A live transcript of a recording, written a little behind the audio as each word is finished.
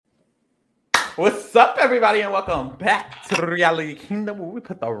What's up, everybody, and welcome back to the Reality Kingdom, where we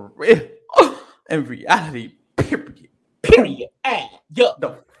put the real in reality. Period. Yup.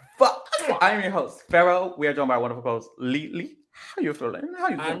 The fuck. I am your host, Pharaoh. We are joined by our wonderful host, Lee. How you feeling?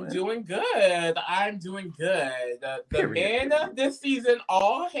 I'm doing good. The men of this season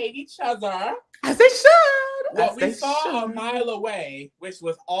all hate each other. As they should. What we saw a mile away, which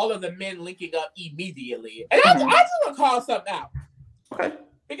was all of the men linking up immediately. And I just want to call something out. Okay.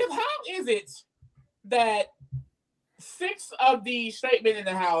 Because how is it that 6 of the straight men in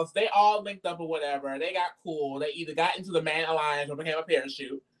the house, they all linked up or whatever, they got cool, they either got into the man alliance or became a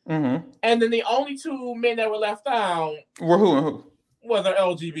parachute. Mm-hmm. And then the only 2 men that were left out were who and who? Was the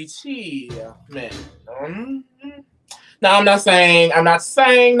LGBT men. Now, I'm not saying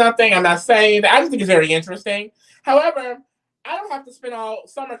nothing. I'm not saying that. I just think it's very interesting. However, I don't have to spend all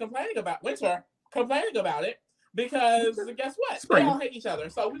summer winter complaining about it, because guess what? Spring. They all hate each other.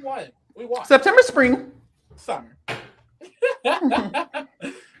 So we won. September, spring. Summer.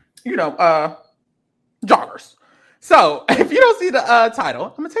 Joggers. So, if you don't see the title,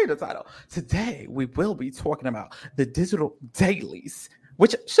 I'm going to tell you the title. Today, we will be talking about the digital dailies,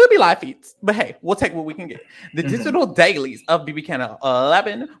 which should be live feeds, but hey, we'll take what we can get. The digital dailies of BB Canada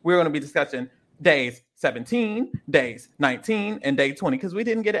 11. We're going to be discussing days 17, days 19, and day 20, because we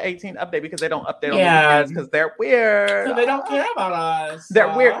didn't get an 18 update because they don't update on the weekends because they're weird. So they don't care about us.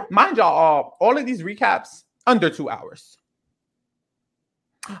 They're weird. Mind y'all, all of these recaps, under 2 hours.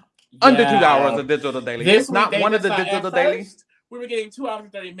 Under 2 hours of digital daily. It's not one of the digital dailies. We were getting 2 hours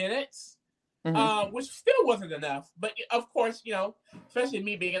and 30 minutes, which still wasn't enough. But of course, especially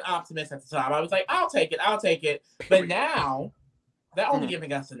me being an optimist at the time, I was like, I'll take it. But now they're only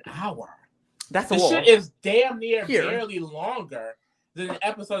giving us an hour. That's the shit is damn near barely longer than an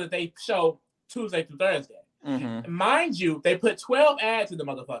episode that they show Tuesday through Thursday. Mind you, they put 12 ads in the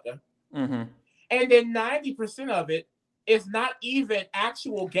motherfucker. And then 90% of it is not even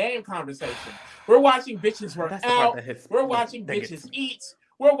actual game conversation. We're watching bitches work out. We're watching bitches eat.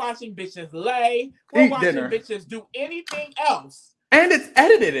 We're watching bitches lay. We're watching bitches do anything else. And it's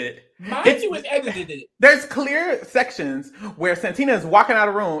edited. It's edited. There's clear sections where Santina is walking out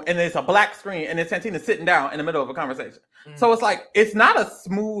of the room and there's a black screen and then Santina's sitting down in the middle of a conversation. So it's like, it's not a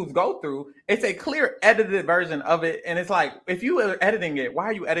smooth go through. It's a clear edited version of it. And it's like, if you are editing it, why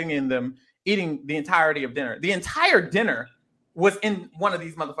are you editing them eating the entirety of dinner? The entire dinner was in one of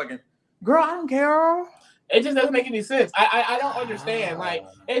these motherfucking, girl, I don't care. It just doesn't make any sense. I don't understand. Like,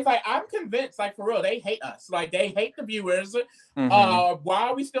 it's like, I'm convinced, like, for real, they hate us. Like, they hate the viewers. Why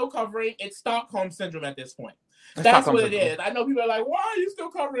are we still covering? It's Stockholm Syndrome at this point. That's what it is. I know people are like, why are you still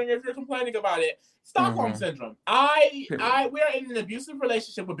covering if you're complaining about it? Stockholm Syndrome. We're in an abusive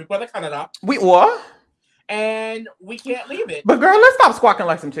relationship with Big Brother Canada. We what? And we can't leave it. But girl, let's stop squawking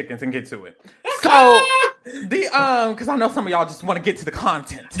like some chickens and get to it. So because I know some of y'all just want to get to the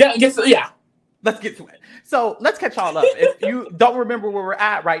content. Yeah. Let's get to it. So let's catch y'all up. If you don't remember where we're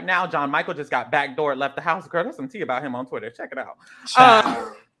at right now, John Michael just got backdoored, left the house. Girl, there's some tea about him on Twitter. Check it out.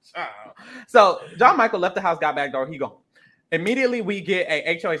 So John Michael left the house, got backdoored. He gone. Immediately, we get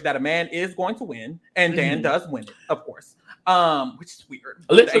a HOH that a man is going to win, and Dan does win it, of course. Which is weird.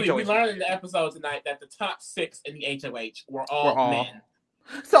 Literally, we learned in the episode tonight that the top 6 in the HOH were all men.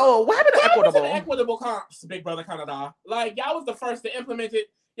 So what happened to equitable? Equitable comps, Big Brother Canada. Like, y'all was the first to implement it.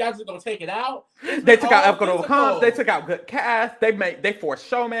 Y'all just gonna take it out. They took out equitable comps. They took out good cast. They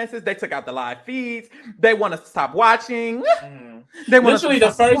forced showmances. They took out the live feeds. They want us to stop watching. They literally the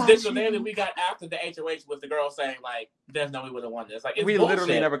first digital daily we got after the HOH was the girl saying like, "There's no way we would have won this." Like, it's bullshit.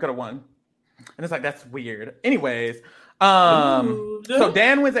 Literally never could have won. And it's like, that's weird. Anyways, so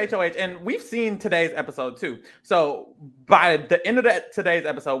Dan wins HOH, and we've seen today's episode too. So by the end of today's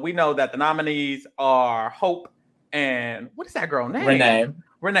episode, we know that the nominees are Hope and what is that girl name?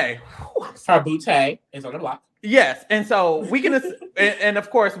 Renee. Her bootay is on the block. Yes, and so we can, and of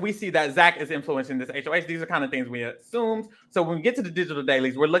course we see that Zach is influencing this HOH. These are kind of things we assumed. So when we get to the digital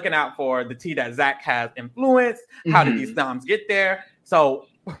dailies, we're looking out for the tea that Zach has influenced. How did these noms get there? So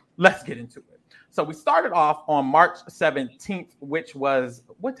let's get into it. So we started off on March 17th, which was,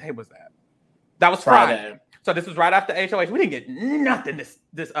 what day was that? That was Friday. So this was right after HOH. We didn't get nothing this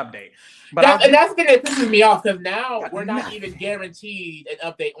update. But that's the thing that pisses me off, because now we're not even guaranteed an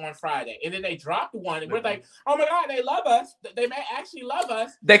update on Friday. And then they dropped one, and we're like, oh my God, they love us. They may actually love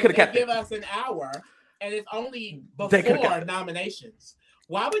us. They could have kept give us an hour, and it's only before nominations.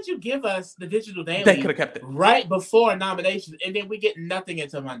 Why would you give us the digital daily? They could have kept it right before nominations, and then we get nothing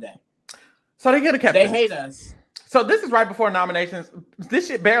until Monday. So they could have kept it. They hate us. So this is right before nominations. This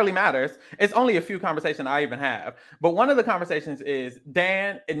shit barely matters. It's only a few conversations I even have. But one of the conversations is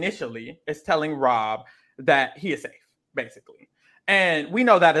Dan initially is telling Rob that he is safe, basically. And we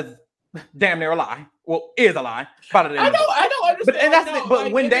know that is damn near a lie. Well, is a lie. I don't understand.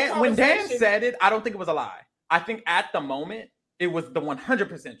 But when Dan said it, I don't think it was a lie. I think at the moment it was the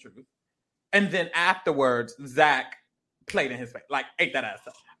 100% truth. And then afterwards, Zach played in his face, like ate that ass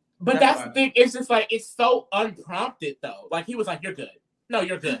up. But that's the thing. It's just like, it's so unprompted though. Like he was like, "You're good. No,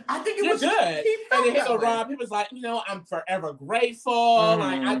 you're good. I think you're good." And then so Rob, he was like, "I'm forever grateful.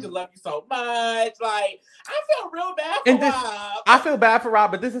 Like I just love you so much." Like I feel real bad for Rob. I feel bad for Rob,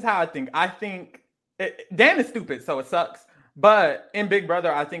 but this is how I think. I think Dan is stupid, so it sucks. But in Big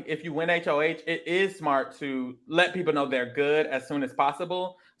Brother, I think if you win HOH, it is smart to let people know they're good as soon as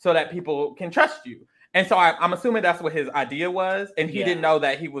possible so that people can trust you. And so I'm assuming that's what his idea was. And he didn't know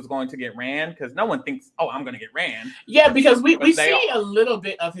that he was going to get ran because no one thinks, oh, I'm going to get ran. Yeah, because we see a little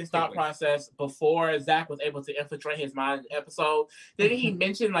bit of his thought process before Zach was able to infiltrate his mind in the episode. Then he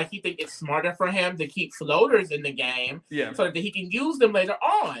mentioned like he think it's smarter for him to keep floaters in the game so that he can use them later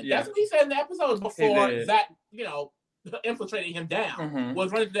on. That's what he said in the episode before Zach, infiltrating him down,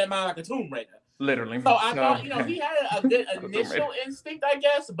 was running through that mind like a Tomb Raider. Literally. So I thought, he had a good initial instinct, I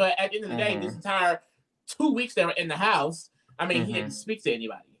guess. But at the end of the day, this entire 2 weeks they were in the house, I mean, he didn't speak to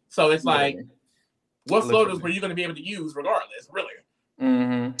anybody. So it's like, what floaters were you going to be able to use regardless, really?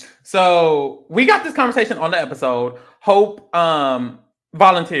 So we got this conversation on the episode. Hope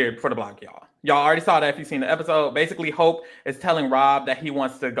volunteered for the block, y'all. Y'all already saw that if you've seen the episode. Basically, Hope is telling Rob that he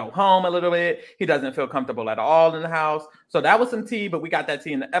wants to go home a little bit. He doesn't feel comfortable at all in the house. So that was some tea, but we got that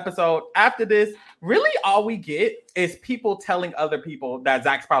tea in the episode. After this, really all we get is people telling other people that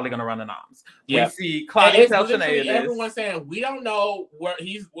Zach's probably going to run the noms. We see Claudia tell Shanae this. Everyone's saying, we don't know where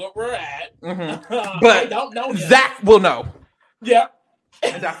we're at. But I don't know him. Zach will know. Yep.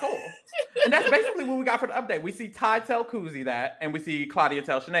 And that's cool. And that's basically what we got for the update. We see Ty tell Kuzi that, and we see Claudia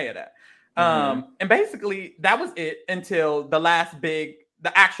tell Shanae that. And basically that was it until the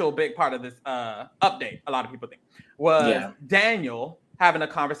actual big part of this update, a lot of people think, was Daniel having a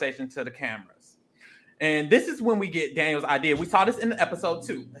conversation to the cameras. And this is when we get Daniel's idea. We saw this in the episode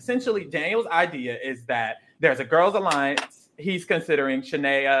 2. Essentially, Daniel's idea is that there's a girls' alliance. He's considering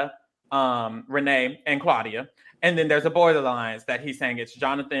Shania, Renee, and Claudia. And then there's a boys' alliance that he's saying it's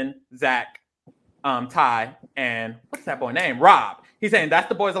Jonathan, Zach, Ty, and what's that boy name? Rob. He's saying that's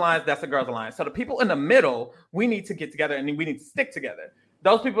the boys' alliance, that's the girls' alliance. So the people in the middle, we need to get together and we need to stick together.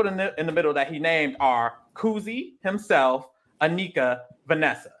 Those people in the middle that he named are Kuzi, himself, Anika,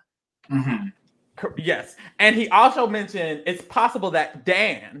 Vanessa. Yes. And he also mentioned it's possible that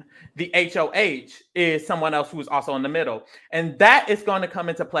Dan, the HOH, is someone else who's also in the middle. And that is going to come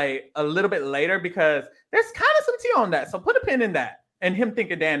into play a little bit later because there's kind of some tea on that. So put a pin in that. And him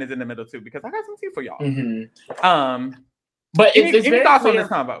thinking Dan is in the middle too, because I got some tea for y'all. But it's any thoughts on this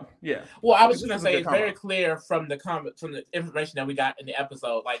combo? Yeah. Well, I was just gonna say it's very clear from the information that we got in the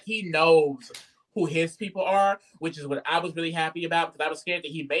episode. Like he knows who his people are, which is what I was really happy about because I was scared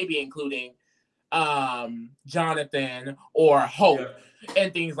that he may be including Jonathan or Hope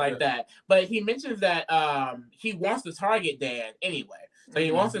and things like that. But he mentions that he wants to target Dan anyway. So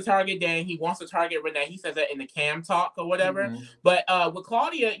he wants to target Dan. He wants to target Renee. He says that in the cam talk or whatever. But with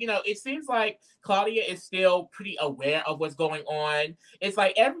Claudia, it seems like Claudia is still pretty aware of what's going on. It's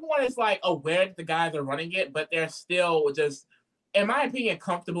like everyone is like aware that the guys are running it, but they're still just, in my opinion,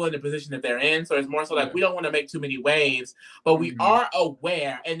 comfortable in the position that they're in. So it's more so like we don't want to make too many waves, but we are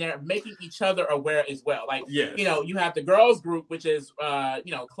aware, and they're making each other aware as well. Like, you have the girls group, which is,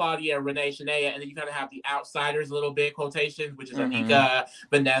 Claudia, Renee, Shania, and then you kind of have the outsiders a little bit, quotations, which is Anika,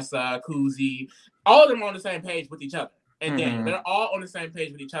 Vanessa, Kuzi. All of them are on the same page with each other. And then they're all on the same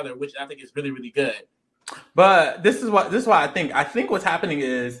page with each other, which I think is really, really good. But this is why I think what's happening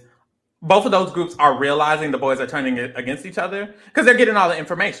is both of those groups are realizing the boys are turning it against each other because they're getting all the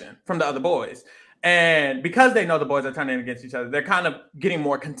information from the other boys. And because they know the boys are turning against each other, they're kind of getting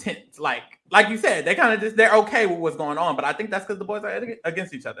more content. Like you said, they kind of they're okay with what's going on. But I think that's because the boys are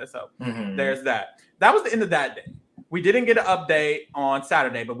against each other. So there's that. That was the end of that day. We didn't get an update on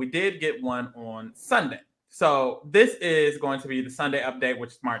Saturday, but we did get one on Sunday. So this is going to be the Sunday update,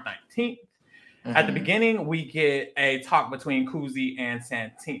 which is March 19th. At the beginning, we get a talk between Kuzi and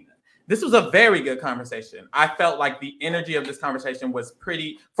Santina. This was a very good conversation. I felt like the energy of this conversation was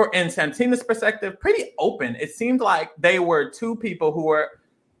pretty, in Santina's perspective, pretty open. It seemed like they were two people who were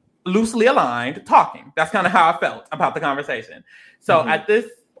loosely aligned talking. That's kind of how I felt about the conversation. So at this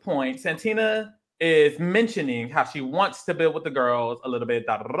point, Santina is mentioning how she wants to build with the girls a little bit,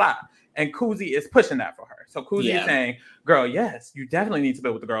 and Kuzi is pushing that for her. So Kuzi is saying, girl, yes, you definitely need to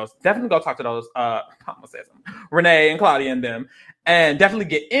build with the girls. Definitely go talk to those, Renee and Claudia and them, and definitely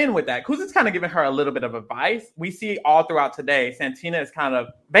get in with that. Kuzi's kind of giving her a little bit of advice. We see all throughout today, Santina is kind of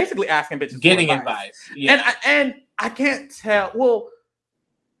basically asking bitches getting for advice. Yeah. And I can't tell, well,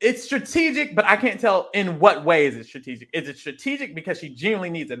 it's strategic, but I can't tell in what way is it strategic. Is it strategic because she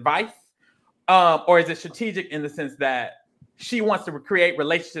genuinely needs advice? Or is it strategic in the sense that she wants to create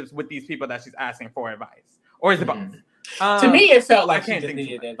relationships with these people that she's asking for advice? Or is it both? To me, it felt like she just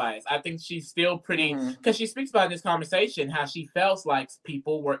needed advice. I think she's still pretty, because she speaks about in this conversation how she felt like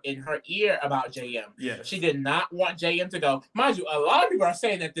people were in her ear about JM. Yes. She did not want JM to go. Mind you, a lot of people are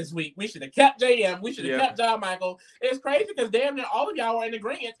saying that this week. We should have kept JM. We should have kept John Michael. It's crazy because damn near all of y'all were in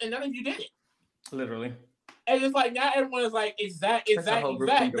agreement and none of you did it. Literally. And it's like now everyone is like, is that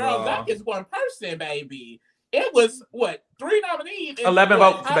girl? Zach is one person, baby. It was what 3 nominees, 11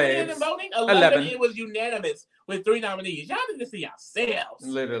 votes, babe. Voting 11. It was unanimous with 3 nominees. Y'all need to see yourselves.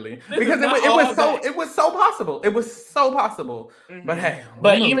 Literally, because it was so possible. It was so possible. Mm-hmm. But hey,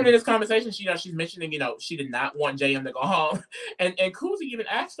 even in this conversation, she's mentioning, she did not want JM to go home, and Kuzi even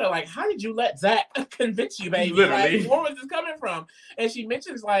asked her like, how did you let Zach convince you, baby? Literally, like, where was this coming from? And she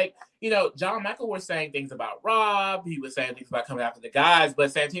mentions like, John Michael was saying things about Rob. He was saying things about coming after the guys, but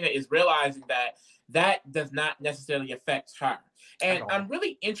Santina is realizing that does not necessarily affect her. And I'm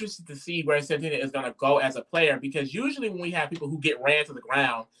really interested to see where Santina is going to go as a player, because usually when we have people who get ran to the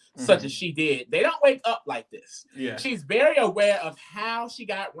ground, such as she did, they don't wake up like this. Yeah. She's very aware of how she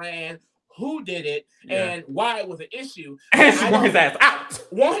got ran, who did it, and why it was an issue. And she want his ass out.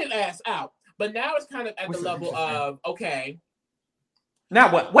 Want his ass out. But now it's kind of at the level of, okay, now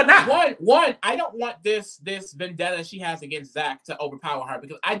what? What now? One, I don't want this vendetta she has against Zach to overpower her,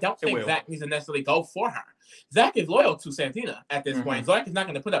 because I don't think Zach needs to necessarily go for her. Zach is loyal to Santina at this point. Zach is not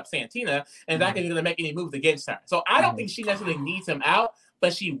going to put up Santina, and Zach isn't going to make any moves against her. So I don't think she necessarily needs him out,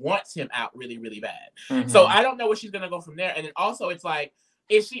 but she wants him out really, really bad. So I don't know where she's going to go from there. And then also it's like,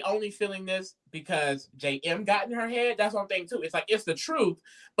 is she only feeling this because JM got in her head? That's one thing too. It's like, it's the truth,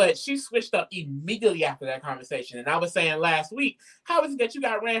 but she switched up immediately after that conversation. And I was saying last week, how is it that you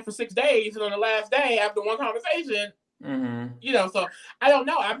got ran for 6 days, and on the last day after one conversation, so I don't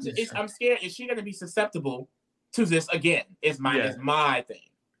know. I'm scared. Is she going to be susceptible to this again? Is my thing.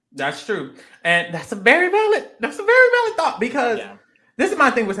 That's true. And that's a very valid thought, because this is my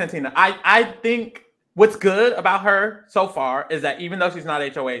thing with Santina. I think what's good about her so far is that even though she's not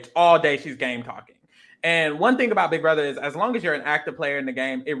HOH, all day she's game talking. And one thing about Big Brother is, as long as you're an active player in the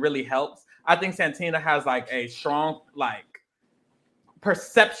game, it really helps. I think Santina has like a strong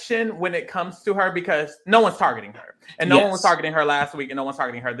perception when it comes to her, because no one's targeting her. And no one was targeting her last week, and no one's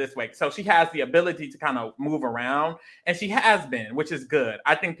targeting her this week. So she has the ability to kind of move around, and she has been, which is good.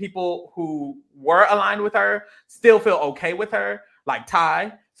 I think people who were aligned with her still feel okay with her, like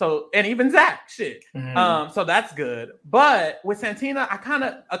Ty. So, and even Zach, shit. So that's good. But with Santina,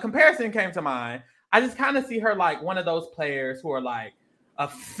 a comparison came to mind. I just kind of see her like one of those players who are like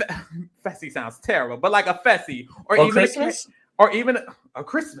Fessy sounds terrible, but like a Fessy, or even Christmas, or even a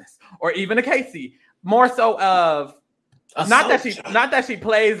Christmas, or even a Casey. More so of not that she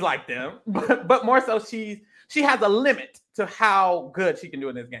plays like them, but more so she has a limit to how good she can do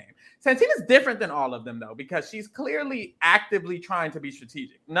in this game. Santina's different than all of them, though, because she's clearly actively trying to be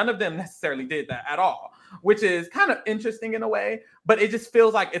strategic. None of them necessarily did that at all, which is kind of interesting in a way, but it just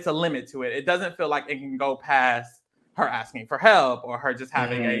feels like it's a limit to it. It doesn't feel like it can go past her asking for help or her just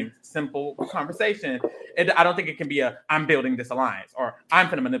having a simple conversation. I don't think it can be I'm building this alliance, or I'm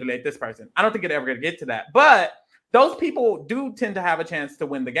going to manipulate this person. I don't think it's ever going to get to that. But those people do tend to have a chance to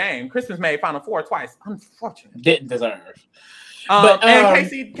win the game. Christmas made Final Four twice. Unfortunately. Didn't deserve. And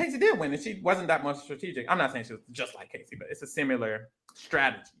Casey did win, and she wasn't that much strategic. I'm not saying she was just like Casey, but it's a similar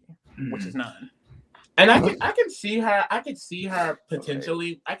strategy, which is none. And I can see her. I could see her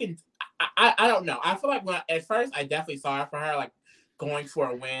potentially. I don't know. I feel like at first I definitely saw it for her, like going for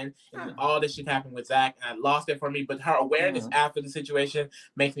a win, and all this shit happened with Zach, and I lost it for me. But her awareness after the situation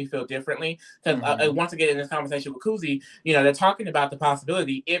makes me feel differently. Because once again, in this conversation with Kuzi, they're talking about the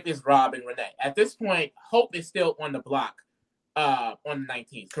possibility if it's Rob and Renee. At this point, Hope is still on the block. On the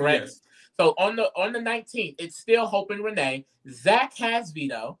 19th, correct? Yes. So on the 19th, it's still Hope and Renee. Zach has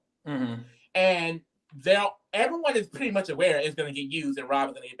veto, and everyone is pretty much aware it's going to get used, and Rob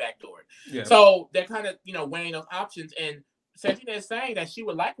is going to get backdoored. Yeah. So they're kind of weighing those options, and Santina is saying that she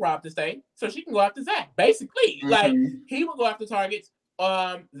would like Rob to stay, so she can go after Zach. Basically, like he will go after targets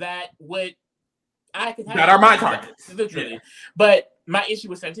that would I could have that are my targets, literally. Yeah. But my issue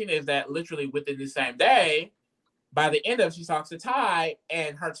with Santina is that literally within the same day, by the end of it, she talks to Ty,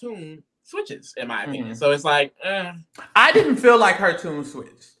 and her tune switches, in my opinion. So it's like, I didn't feel like her tune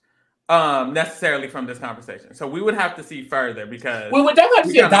switched necessarily from this conversation. So we would have to see further because we would definitely have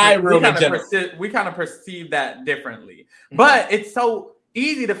to see a diary room in general. We kind of perceive that differently. But it's so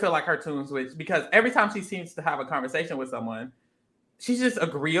easy to feel like her tune switched because every time she seems to have a conversation with someone, she's just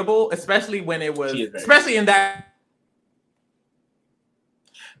agreeable, especially when it was, especially in that.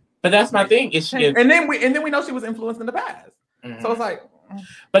 But that's my thing. And then we know she was influenced in the past. So it's like,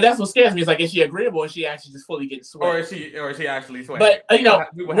 but that's what scares me. It's like, is she agreeable, or is she actually just fully getting swayed, or is she actually swayed? But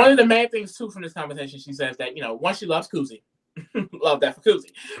one of the main things too from this conversation, she says that one, she loves Kuzi, love that for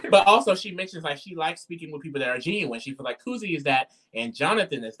Kuzi, but also she mentions like she likes speaking with people that are genuine. She feels like Kuzi is that, and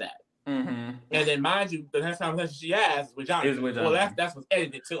Jonathan is that. And then, mind you, the next conversation she has is with Jonathan. Well, that's what's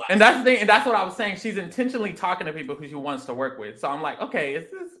edited too. And that's the thing, and that's what I was saying. She's intentionally talking to people who she wants to work with. So I'm like, okay,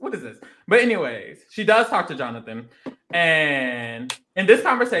 what is this? But anyways, she does talk to Jonathan, and in this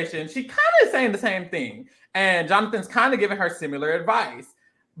conversation, she kind of is saying the same thing, and Jonathan's kind of giving her similar advice.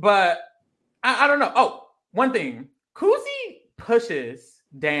 But I don't know. Oh, one thing, Kuzi pushes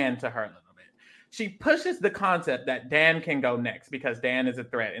Dan to her a little bit. She pushes the concept that Dan can go next because Dan is a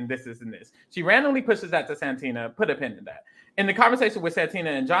threat and this. She randomly pushes that to Santina, put a pin in that. In the conversation with Santina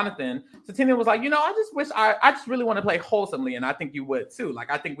and Jonathan, Santina was like, I just wish I just really want to play wholesomely, and I think you would too. Like,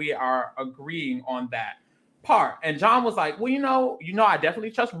 I think we are agreeing on that part. And John was like, well, I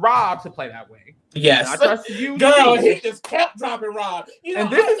definitely trust Rob to play that way. Yes, and I trust you. Girl, he just kept dropping Rob. And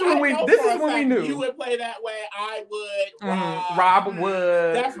this is when we knew you would play that way. I would. Rob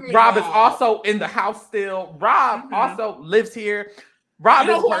would. Definitely Rob is also in the house still. Rob also lives here. Rob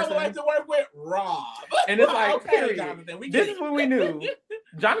is who I would like to work with? Rob. And it's like, okay, period. Jonathan, this is when we knew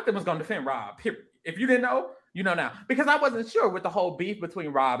Jonathan was going to defend Rob. Period. If you didn't know, you know now. Because I wasn't sure with the whole beef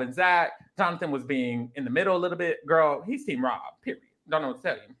between Rob and Zach. Jonathan was being in the middle a little bit. Girl, he's team Rob. Period. Don't know what to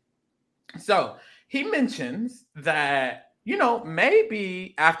tell you. So he mentions that,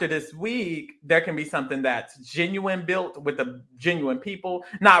 maybe after this week, there can be something that's genuine built with the genuine people.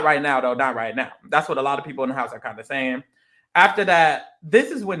 Not right now, though. Not right now. That's what a lot of people in the house are kind of saying. After that,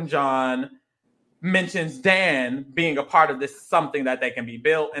 this is when John mentions Dan being a part of this something that they can be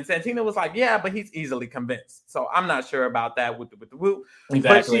built. And Santina was like, yeah, but he's easily convinced. So I'm not sure about that with the whoop.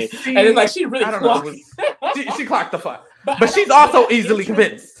 Exactly. And it's like she really clocked. She clocked the fuck. But she's also easily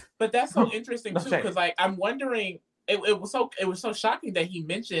convinced. But that's so interesting too, because like I'm wondering, it was so shocking that he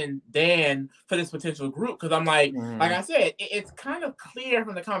mentioned Dan for this potential group. Because I'm like I said, it's kind of clear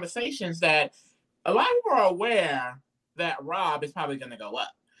from the conversations that a lot of people are aware that Rob is probably going to go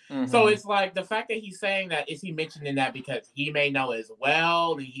up. So it's like the fact that he's saying that, is he mentioning that because he may know as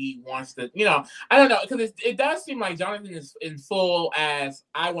well and he wants to, I don't know, because it does seem like Jonathan is in full as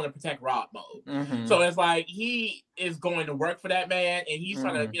I want to protect Rob mode. So it's like he is going to work for that man and he's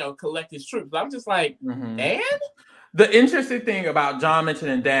trying to, collect his troops. But I'm just like, Dan? The interesting thing about John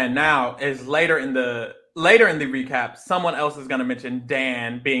mentioning Dan now is later in the recap, someone else is going to mention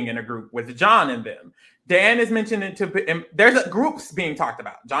Dan being in a group with John and them. Dan is mentioning there's groups being talked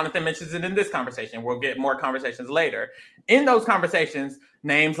about. Jonathan mentions it in this conversation. We'll get more conversations later. In those conversations,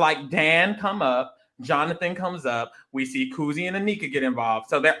 names like Dan come up, Jonathan comes up. We see Kuzi and Anika get involved.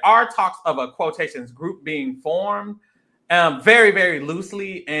 So there are talks of a quotations group being formed very, very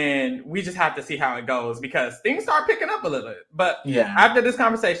loosely. And we just have to see how it goes because things start picking up a little bit. But after this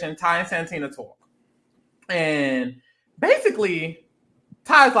conversation, Ty and Santina talk. And basically,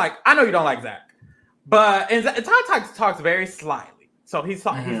 Ty's like, I know you don't like Zach. But and Ty talks very slyly. So he's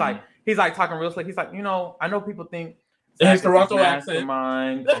like talking real slick. He's like, I know people think his Toronto accent,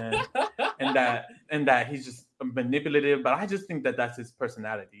 and that he's just manipulative, but I just think that that's his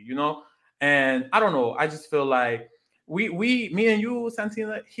personality, And I don't know. I just feel like me and you,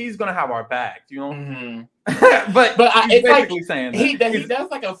 Santina, he's gonna have our back, but it's basically like saying he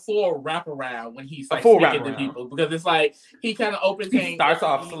does like a full wraparound when he's like speaking to people, because it's like he kind of opens things. Starts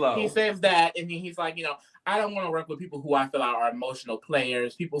off slow. He says that, and then he's like, I don't want to work with people who I feel are emotional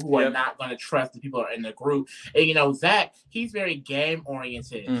players, people who are not going to trust the people who are in the group. And Zach, he's very game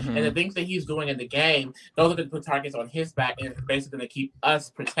oriented, and the things that he's doing in the game, those are going to put targets on his back, and it's basically going to keep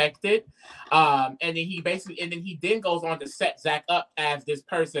us protected. And then he goes on to set Zach up as this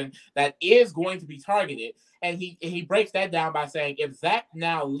person that is going to be targeted, and he breaks that down by saying, if Zach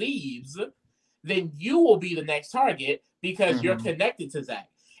now leaves, then you will be the next target because you're connected to Zach.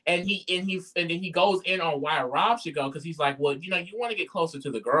 And then he goes in on why Rob should go, because he's like, well, you want to get closer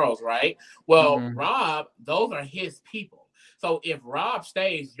to the girls, right? Well, Rob, those are his people. So if Rob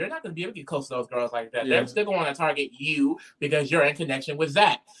stays, you're not going to be able to get close to those girls like that. Yeah. They're still going to target you because you're in connection with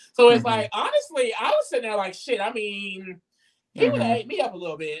Zach. So it's like, honestly, I was sitting there like, shit, I mean, he would have ate me up a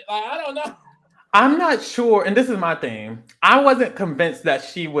little bit. Like, I don't know. I'm not sure, and this is my thing. I wasn't convinced that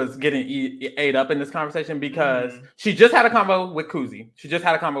she was getting ate up in this conversation because she just had a convo with Kuzi. She just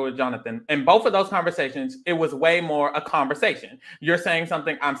had a convo with Jonathan. And both of those conversations, it was way more a conversation. You're saying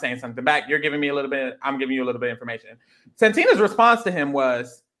something, I'm saying something back. You're giving me a little bit, I'm giving you a little bit of information. Santina's response to him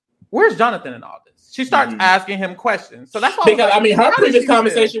was, where's Jonathan in all this? She starts asking him questions. So that's why because, I mean, her previous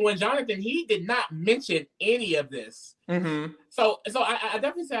conversation with Jonathan, he did not mention any of this. So I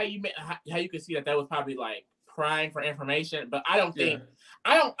definitely see how you could see that was probably like prying for information, but I don't think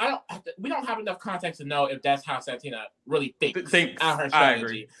we don't have enough context to know if that's how Santina really thinks out her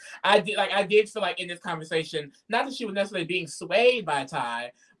strategy. I did feel like in this conversation, not that she was necessarily being swayed by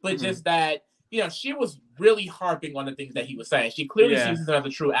Ty, but just that, you know, she was really harping on the things that he was saying. She clearly sees him as a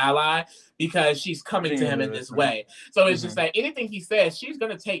true ally because she's coming to him in this way. So it's just like anything he says, she's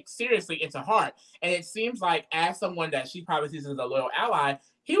going to take seriously into heart. And it seems like as someone that she probably sees as a loyal ally,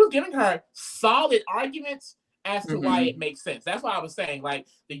 he was giving her solid arguments as to why it makes sense. That's why I was saying, like,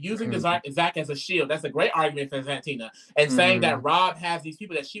 the using Zach as a shield, that's a great argument for Santina. And saying that Rob has these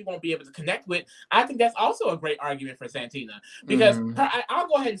people that she won't be able to connect with, I think that's also a great argument for Santina. Because I'll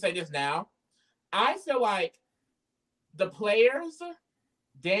go ahead and say this now. I feel like the players,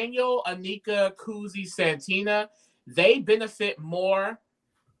 Daniel, Anika, Kuzi, Santina, they benefit more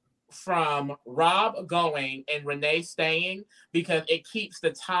from Rob going and Renee staying because it keeps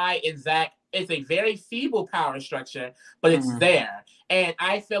the Ty and Zach. It's a very feeble power structure, but it's there. And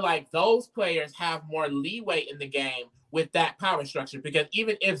I feel like those players have more leeway in the game with that power structure because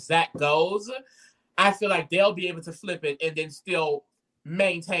even if Zach goes, I feel like they'll be able to flip it and then still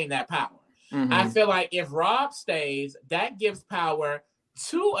maintain that power. I feel like if Rob stays, that gives power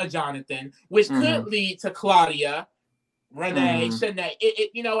to a Jonathan, which could lead to Claudia, Renee, Shanae.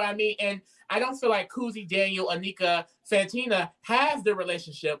 You know what I mean? And I don't feel like Kuzi, Daniel, Anika, Santina has the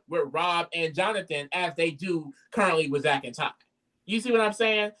relationship with Rob and Jonathan as they do currently with Zach and Ty. You see what I'm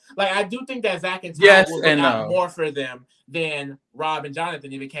saying? Like, I do think that Zach and Ty will look out more for them than Rob and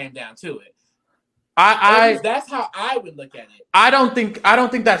Jonathan if it came down to it. That's how I would look at it. I don't think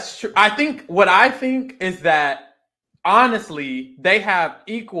that's true. I think is that honestly, they have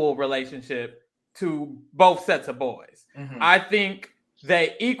equal relationship to both sets of boys. I think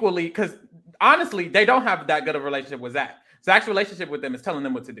they equally, because honestly, they don't have that good of a relationship with Zach. Zach's relationship with them is telling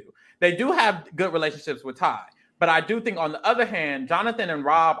them what to do. They do have good relationships with Ty, but I do think on the other hand, Jonathan and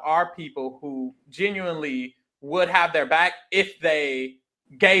Rob are people who genuinely would have their back if they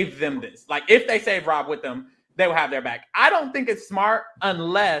gave them this. Like, if they saved Rob with them, they will have their back. I don't think it's smart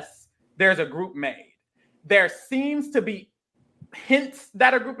unless there's a group made. There seems to be hints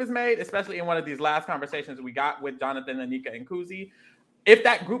that a group is made, especially in one of these last conversations we got with Jonathan, Anika, and Kuzi. If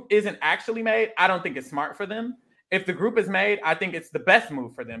that group isn't actually made, I don't think it's smart for them. If the group is made, I think it's the best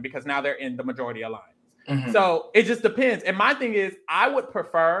move for them because now they're in the majority alliance. So it just depends. And my thing is, I would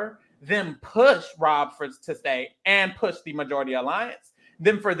prefer them push Rob to stay and push the majority alliance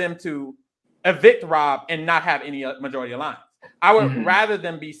than for them to evict Rob and not have any majority alliance. I would rather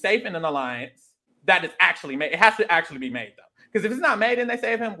them be safe in an alliance that is actually made. It has to actually be made, though. Because if it's not made and they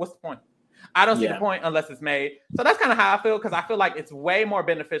save him, what's the point? I don't see the point unless it's made. So that's kind of how I feel, because I feel like it's way more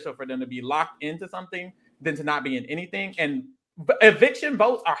beneficial for them to be locked into something than to not be in anything. And eviction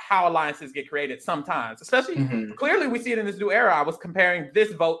votes are how alliances get created sometimes. Especially, clearly we see it in this new era. I was comparing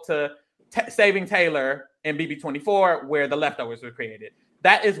this vote to saving Taylor in BB24, where the leftovers were created.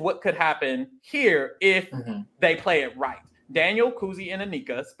 That is what could happen here if they play it right. Daniel, Kuzi, and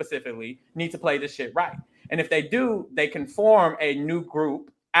Anika specifically need to play this shit right. And if they do, they can form a new group,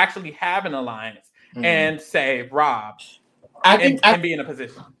 actually have an alliance, and save Rob and be in a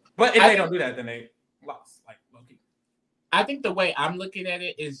position. But if they don't do that, then they lost. Like, low-key. I think the way I'm looking at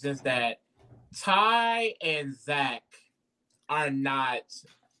it is just that Ty and Zach are not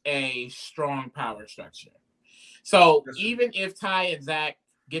a strong power structure. So even if Ty and Zach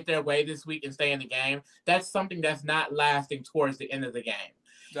get their way this week and stay in the game, that's something that's not lasting towards the end of the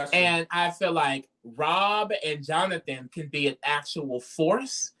game. And I feel like Rob and Jonathan can be an actual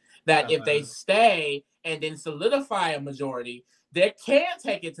force that if they stay and then solidify a majority, they can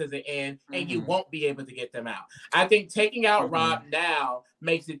take it to the end and you won't be able to get them out. I think taking out Rob now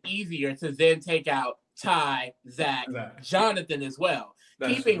makes it easier to then take out Ty, Zach, Jonathan as well.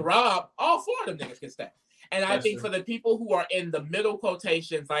 Keeping Rob, all four of them niggas can stay. And I think for the people who are in the middle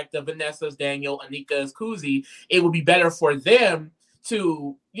quotations, like the Vanessas, Daniel, Anika's, Kuzi, it would be better for them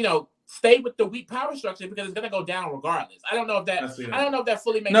to, stay with the weak power structure because it's going to go down regardless. I don't know if that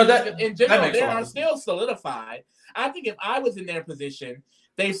fully makes sense. In general, they are still solidified. I think if I was in their position,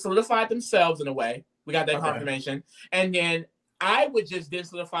 they solidified themselves in a way. We got that confirmation. And then I would just then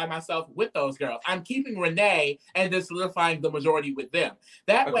solidify myself with those girls. I'm keeping Renee and then solidifying the majority with them.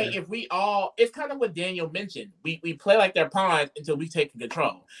 That way, if we all, it's kind of what Daniel mentioned. We play like they're pawns until we've taken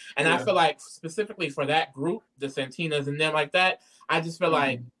control. And I feel like specifically for that group, the Santinas and them like that, I just feel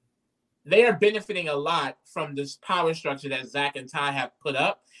like they are benefiting a lot from this power structure that Zach and Ty have put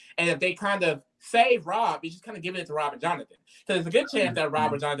up. And if they kind of save Rob, you just kind of giving it to Rob and Jonathan. So there's a good chance that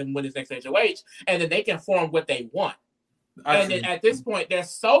Rob or Jonathan win his next HOH, and then they can form what they want. And then at this point, there's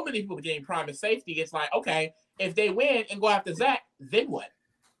so many people getting promised safety. It's like, okay, if they win and go after Zach, then what?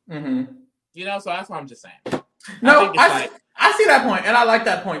 Mm-hmm. You know, so that's what I'm just saying. No, I see that point, and I like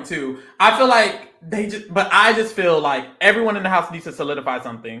that point too. I feel like I just feel like everyone in the house needs to solidify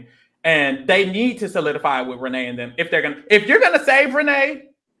something, and they need to solidify with Renee and them. If you're gonna save Renee,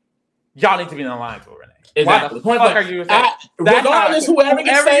 y'all need to be in alliance with Renee. Exactly. Why the fuck are you saying? Regardless, whoever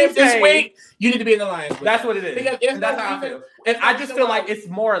gets saved this week, you need to be in alliance with. That's what it is. Because that's how I feel. And I just feel like it's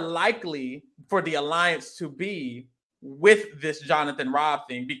more likely for the alliance to be with this Jonathan Rob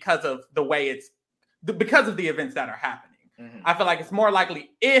thing because of the way because of the events that are happening. Mm-hmm. I feel like it's more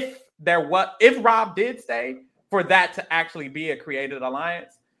likely if Rob did stay for that to actually be a created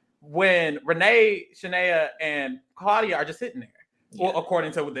alliance when Renee, Shania, and Claudia are just sitting there. Yeah. Well,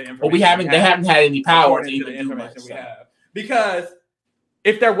 according to the information, well, they haven't had any power to even the information we have. Because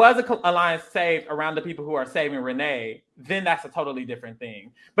if there was an alliance saved around the people who are saving Renee, then that's a totally different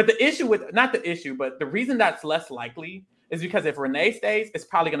thing. But the reason that's less likely is because if Renee stays, it's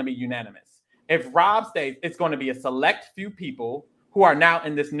probably going to be unanimous. If Rob stays, it's going to be a select few people who are now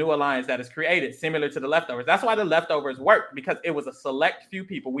in this new alliance that is created, similar to the leftovers. That's why the leftovers worked, because it was a select few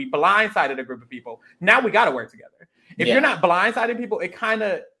people. We blindsided a group of people. Now we got to work together. If you're not blindsiding people, it kind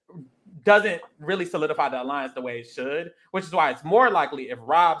of doesn't really solidify the alliance the way it should, which is why it's more likely if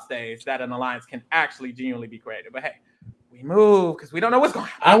Rob stays that an alliance can actually genuinely be created. But hey, we move because we don't know what's going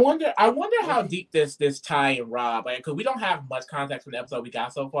on. I wonder how deep this Ty and Rob, because we don't have much context from the episode we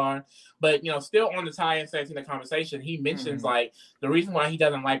got so far. But still on the Ty and Santina conversation, he mentions like the reason why he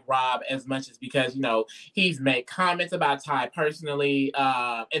doesn't like Rob as much is because he's made comments about Ty personally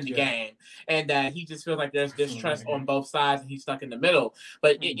in the game, and that he just feels like there's distrust on both sides, and he's stuck in the middle.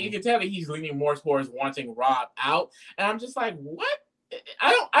 But you can tell that he's leaning more towards wanting Rob out, and I'm just like, what?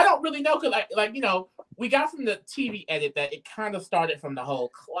 I don't really know, because we got from the TV edit that it kind of started from the whole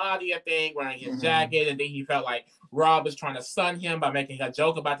Claudia thing, wearing his jacket, and then he felt like Rob was trying to sun him by making a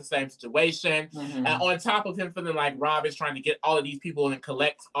joke about the same situation. And on top of him feeling like Rob is trying to get all of these people and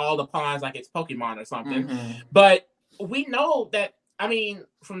collect all the pawns like it's Pokemon or something. But we know that,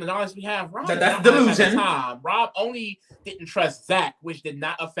 from the knowledge we have, Rob that's delusion. Rob only didn't trust Zach, which did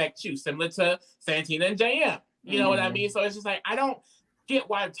not affect you, similar to Santina and JM. You know what I mean? So it's just like, I don't get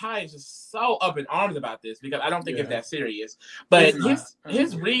why Ty is just so up in arms about this, because I don't think it's that serious. But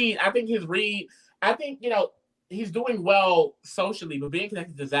his read, he's doing well socially, but being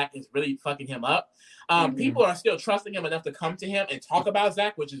connected to Zach is really fucking him up. People are still trusting him enough to come to him and talk about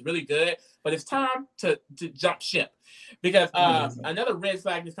Zach, which is really good. But it's time to jump ship, because another red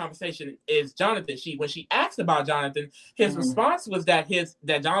flag in this conversation is Jonathan. When she asked about Jonathan, his response was that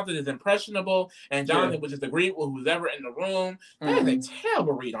Jonathan is impressionable, and Jonathan would just agree with who's ever in the room. That is a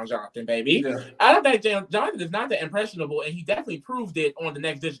terrible read on Jonathan, baby. Yeah. I don't think Jonathan is not that impressionable, and he definitely proved it on the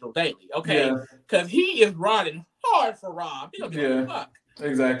next Digital Daily. Okay, because he is riding hard for Rob. He don't give a fuck.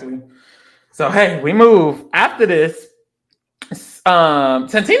 Exactly. So hey, we move after this.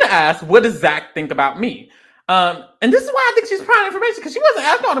 Santina asked, "What does Zach think about me?" And this is why I think she's prime information, because she wasn't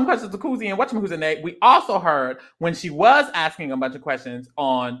asking all them questions to Kuzi and who's in Nate. We also heard when she was asking a bunch of questions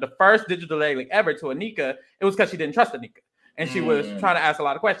on the first Digital Daily ever to Anika, it was because she didn't trust Anika, and she was trying to ask a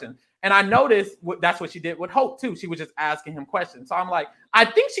lot of questions. And I noticed that's what she did with Hope too. She was just asking him questions. So I'm like, I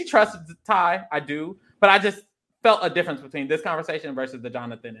think she trusted Ty. I do, but I just felt a difference between this conversation versus the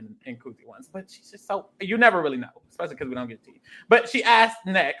Jonathan and Kuzi ones. But she's just you never really know, especially because we don't get tea. But she asked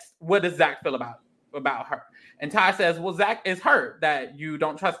next, what does Zach feel about her? And Ty says, well, Zach is hurt that you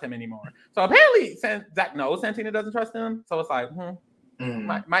don't trust him anymore. So apparently Zach knows Santina doesn't trust him. So it's like,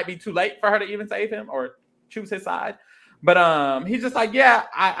 might be too late for her to even save him or choose his side. But he's just like, yeah,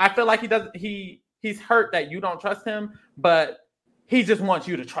 I feel like he's hurt that you don't trust him, but he just wants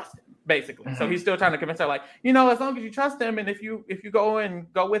you to trust him. Basically. So he's still trying to convince her, like, as long as you trust him, and if you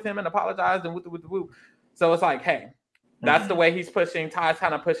go with him and apologize and woo. So it's like, hey, that's the way he's pushing. Ty's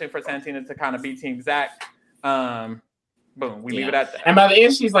kind of pushing for Santina to kind of be Team Zach. Boom. We leave it at that. And by the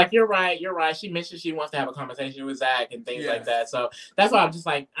end, she's like, "You're right. She mentioned she wants to have a conversation with Zach and things like that. So that's why I'm just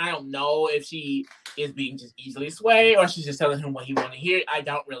like, I don't know if she is being just easily swayed or she's just telling him what he wants to hear. I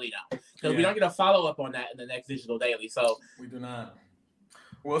don't really know because we don't get a follow up on that in the next Digital Daily. So we do not.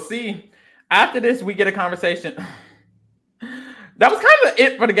 We'll see. After this, we get a conversation. That was kind of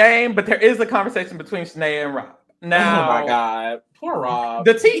it for the game, but there is a conversation between Shanae and Rob. Now, oh my God, poor Rob.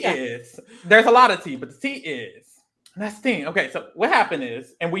 The tea is there's a lot of tea, but the tea is. That's the thing. Okay, so what happened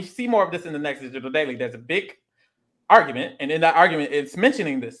is, and we see more of this in the next Digital Daily, there's a big argument, and in that argument, it's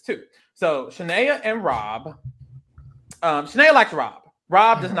mentioning this too. So Shanae and Rob, Shanae likes Rob.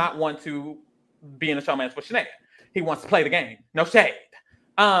 Rob does not want to be in a showmance with Shanae. He wants to play the game. No shade.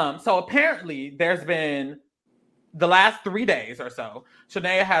 So apparently, there's been the last 3 days or so,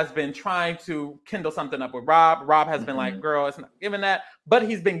 Shanae has been trying to kindle something up with Rob. Rob has been like, girl, it's not giving that, but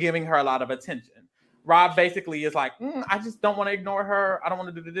he's been giving her a lot of attention. Rob basically is like, I just don't want to ignore her. I don't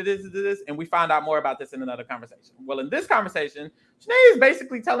want to do this. And we find out more about this in another conversation. Well, in this conversation, Shanae is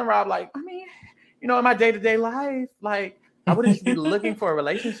basically telling Rob, like, I mean, in my day-to-day life, like, I wouldn't be looking for a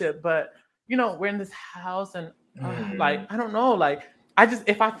relationship, but, we're in this house and like, I don't know, like,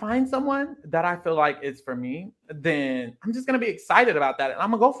 if I find someone that I feel like is for me, then I'm just going to be excited about that. And I'm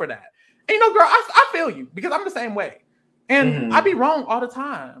going to go for that. And, girl, I feel you because I'm the same way. And I be wrong all the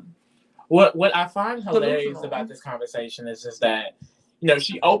time. What I find hilarious about this conversation is just that,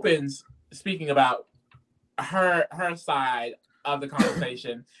 she opens speaking about her side of the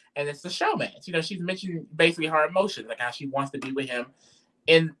conversation, and it's the showmance. She's mentioning basically her emotions, like how she wants to be with him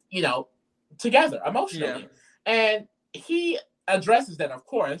in, together emotionally. Yeah. And he addresses that, of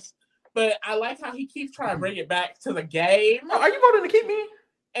course, but I like how he keeps trying to bring it back to the game. Oh, are you voting to keep me?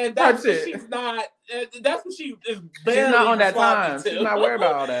 And that's what she's not. That's what she is. She's not on that time. She's not worried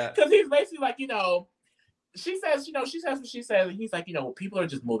about all that. Because he's basically like, she says what she says, and he's like, people are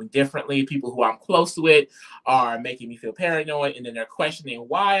just moving differently. People who I'm close with are making me feel paranoid, and then they're questioning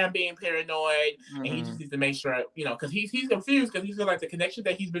why I'm being paranoid. And he just needs to make sure, because he's confused because he feels like the connections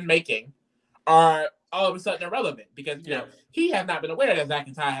that he's been making are all of a sudden irrelevant because he has not been aware that Zach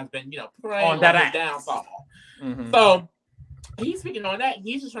and Ty has been preying on his downfall. So he's speaking on that, and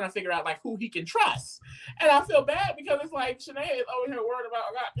he's just trying to figure out like who he can trust. And I feel bad because it's like Shanae is over here worried about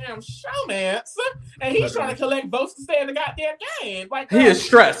a goddamn showmance, and he's trying to collect votes to stay in the goddamn game. Like he is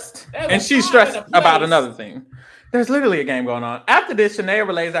stressed, and she's stressed about another thing. There's literally a game going on. After this, Shanae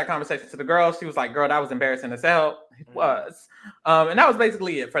relays that conversation to the girl. She was like, "Girl, that was embarrassing as hell." It was, and that was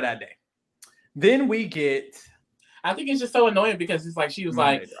basically it for that day. Then we get. I think it's just so annoying because it's like she was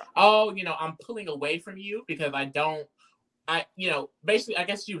like, "Oh, I'm pulling away from you because basically, I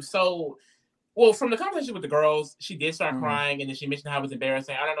guess she was so. Well, from the conversation with the girls, she did start crying, and then she mentioned how it was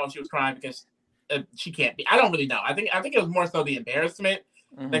embarrassing. I don't know if she was crying because she can't be. I don't really know. I think it was more so the embarrassment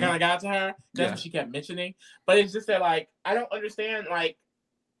that kind of got to her. That's what she kept mentioning. But it's just that, like, I don't understand. Like,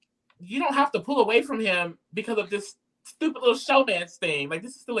 you don't have to pull away from him because of this stupid little showmance thing. Like,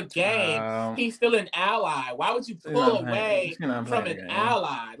 this is still a game. He's still an ally. Why would you pull away from an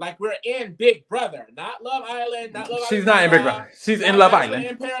ally? Like, we're in Big Brother, not Love Island. She's not in Big Brother. She's in Love Island.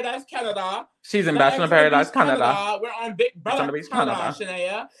 In Paradise, Canada. She's in Bachelor in Paradise, Canada. We're on Big Brother, Canada,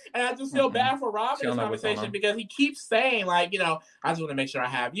 Shania. And I just feel bad for Rob in this conversation because he keeps saying, like, I just want to make sure I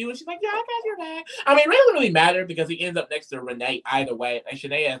have you. And she's like, yeah, I got your back. I mean, it doesn't really matter because he ends up next to Renee either way. And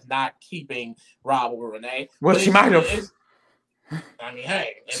Shania is not keeping Rob over Renee. Well, she might have. I mean,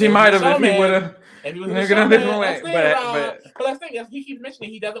 hey. She might have if he would have. If he was a showman, but that's the thing. He keeps mentioning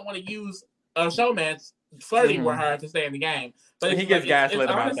he doesn't want to use a showman flirting with her to stay in the game. But he gets gaslit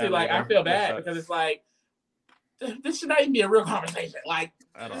about honestly, that. Like, I feel bad because it's like, this should not even be a real conversation. Like,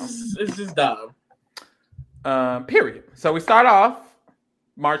 it's just dumb. Period. So we start off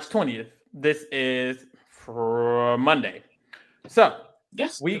March 20th. This is for Monday. So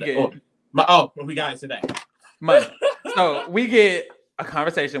we get. We got it today. Monday. So we get a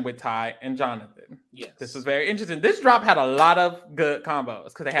conversation with Ty and Jonathan. Yes. This was very interesting. This drop had a lot of good combos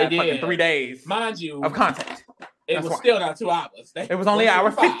because they had fucking 3 days, mind you, of content. It was still not 2 hours. It was only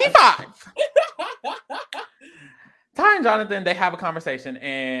hour 55. Ty and Jonathan, they have a conversation,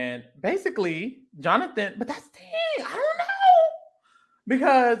 and basically Jonathan, but that's the thing, I don't know.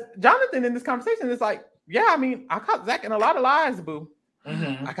 Because Jonathan in this conversation is like, yeah, I mean, I caught Zach in a lot of lies, boo.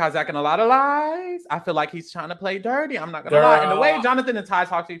 I caught Zach in a lot of lies. I feel like he's trying to play dirty. I'm not gonna lie. And the way Jonathan and Ty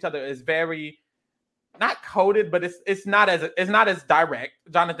talk to each other is very not coded, but it's not as direct.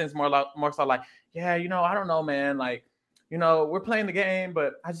 Jonathan's more so like, yeah, I don't know, man. Like, we're playing the game,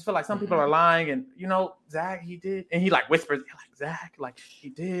 but I just feel like some people are lying. And Zach, he did, and he like whispers, like Zach, like he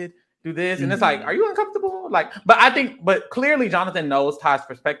did, do this. And it's like, are you uncomfortable? Like, but clearly Jonathan knows Ty's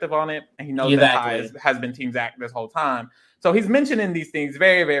perspective on it. And he knows that Ty has been Team Zach this whole time. So he's mentioning these things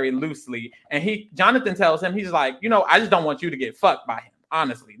very, very loosely. And Jonathan tells him, he's like, I just don't want you to get fucked by him.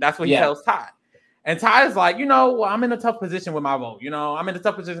 Honestly, that's what he tells Ty. And Ty is like, well, I'm in a tough position with my vote. I'm in a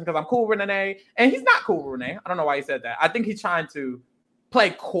tough position because I'm cool with Renee. And he's not cool with Renee. I don't know why he said that. I think he's trying to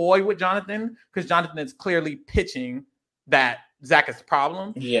play coy with Jonathan because Jonathan is clearly pitching that Zach is the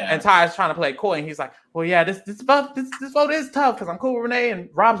problem. Yeah. And Ty is trying to play coy. And he's like, well, yeah, this vote is tough because I'm cool with Renee and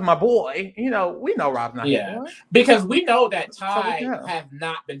Rob's my boy. We know Rob's not your boy. Because we know that Ty has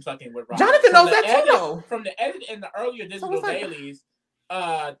not been fucking with Rob. Jonathan knows that too, though. From the edit in the earlier digital dailies,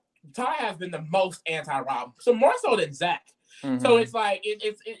 Ty has been the most anti-Rob, so more so than Zach. Mm-hmm. So it's like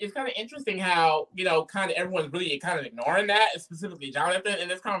it's kind of interesting how kind of everyone's really kind of ignoring that, specifically Jonathan in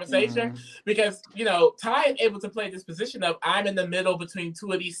this conversation, because Ty is able to play this position of I'm in the middle between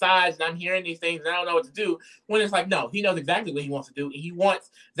two of these sides and I'm hearing these things and I don't know what to do. When it's like no, he knows exactly what he wants to do. He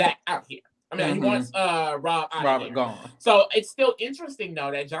wants Zach out here. I mean, he wants Rob out here. Gone. So it's still interesting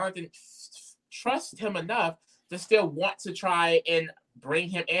though that Jonathan trusts him enough to still want to try and bring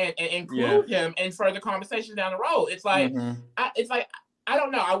him in and include him in further conversations down the road. It's like, I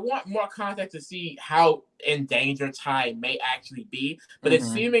don't know. I want more context to see how in danger Ty may actually be, but it's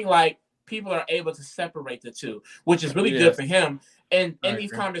seeming like people are able to separate the two, which is really good for him. And in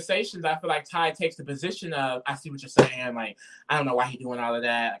these conversations, I feel like Ty takes the position of, I see what you're saying. Like, I don't know why he's doing all of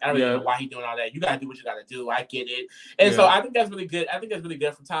that. I don't really know why he's doing all that. You got to do what you got to do. I get it. And so I think that's really good. I think that's really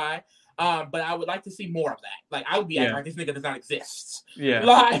good for Ty. But I would like to see more of that. Like, I would be acting like this nigga does not exist. Yeah.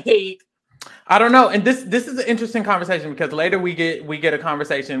 Like, I don't know. And this is an interesting conversation because later we get a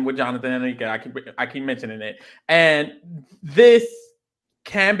conversation with Jonathan and again, I keep mentioning it. And this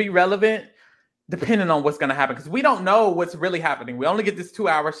can be relevant depending on what's going to happen because we don't know what's really happening. We only get this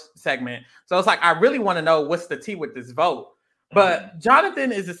 2-hour segment. So it's like, I really want to know what's the tea with this vote. But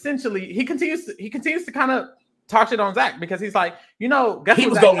Jonathan is essentially, he continues to kind of talk shit on Zach because he's like, guess he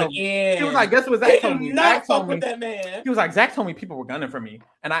what was Zach going in. He was like, guess what Zach told me? Zach told me that man. He was like, Zach told me people were gunning for me,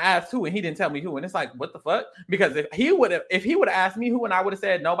 and I asked who, and he didn't tell me who. And it's like, what the fuck? Because if he would have asked me who, and I would have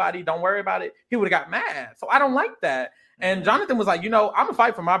said nobody, don't worry about it, he would have got mad. So I don't like that. And Jonathan was like, I'm gonna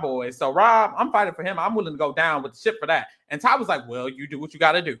fight for my boys. So Rob, I'm fighting for him. I'm willing to go down with the shit for that. And Ty was like, well, you do what you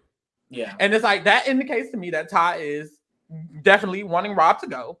got to do. Yeah. And it's like that indicates to me that Ty is definitely wanting Rob to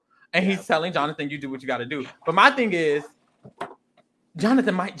go. And he's telling Jonathan, you do what you got to do. But my thing is,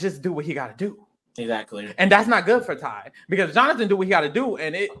 Jonathan might just do what he got to do. Exactly. And that's not good for Ty. Because Jonathan do what he got to do,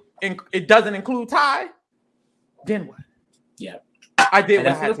 and it doesn't include Ty, then what? Yeah. I did what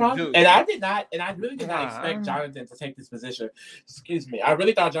I had to do. And I really did not expect Jonathan to take this position. Excuse me. I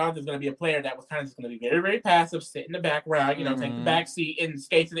really thought Jonathan was going to be a player that was kind of just going to be very, very passive, sit in the background, take the back seat and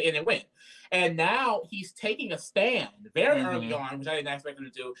skate to the end and win. And now he's taking a stand very early on, which I didn't expect him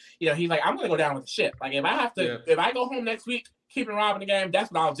to do. He's like, I'm going to go down with the ship. Like, if I have to, if I go home next week, keeping Rob in the game,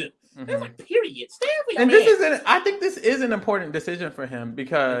 that's what I'll do. It's like, period. Stand for your man. I think this is an important decision for him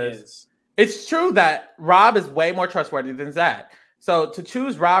because it's true that Rob is way more trustworthy than Zach. So to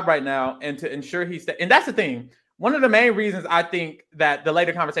choose Rob right now and to ensure and that's the thing. One of the main reasons I think that the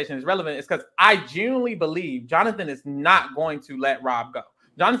later conversation is relevant is because I genuinely believe Jonathan is not going to let Rob go.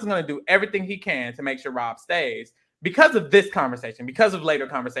 Jonathan's going to do everything he can to make sure Rob stays because of this conversation, because of later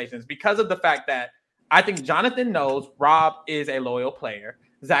conversations, because of the fact that I think Jonathan knows Rob is a loyal player.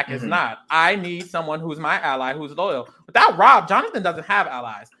 Zach is not. I need someone who's my ally, who's loyal. Without Rob, Jonathan doesn't have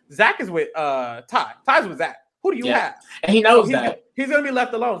allies. Zach is with Ty. Ty's with Zach. Who do you have? And he knows that. He's going to be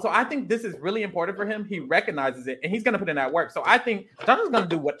left alone. So I think this is really important for him. He recognizes it, and he's going to put in that work. So I think Jonathan's going to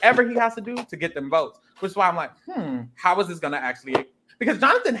do whatever he has to do to get them votes, which is why I'm like, how is this going to actually... Because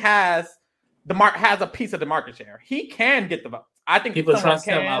Jonathan has a piece of the market share. He can get the votes. I think people trust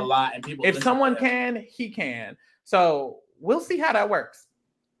him a lot, and people. If someone can, he can. So we'll see how that works.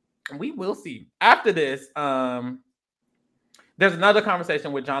 We will see. After this, there's another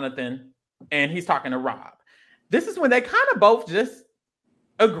conversation with Jonathan, and he's talking to Rob. This is when they kind of both just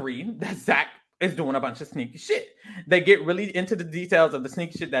agree that Zach is doing a bunch of sneaky shit. They get really into the details of the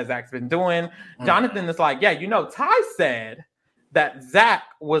sneaky shit that Zach's been doing. Jonathan is like, Ty said that Zach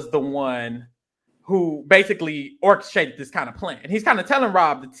was the one who basically orchestrated this kind of plan. And he's kind of telling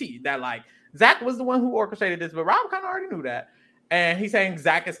Rob the tea that like Zach was the one who orchestrated this, but Rob kind of already knew that. And he's saying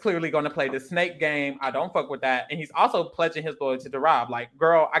Zach is clearly going to play the snake game. I don't fuck with that. And he's also pledging his loyalty to Rob. Like,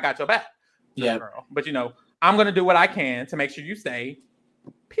 girl, I got your back. Yeah, girl. But I'm going to do what I can to make sure you stay,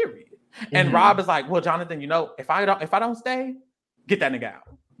 period. And Rob is like, well, Jonathan, if I don't stay, get that nigga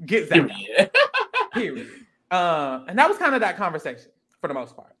out. Get Zach out. Period. And that was kind of that conversation for the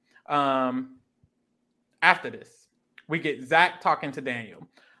most part. After this, we get Zach talking to Daniel.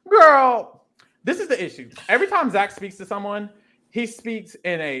 Girl, this is the issue. Every time Zach speaks to someone, he speaks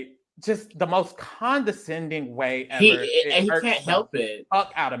in just the most condescending way ever. He can't help it.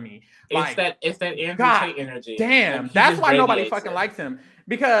 Fuck out of me. It's that Andrew Tate energy. Damn, like, that's why nobody fucking likes him.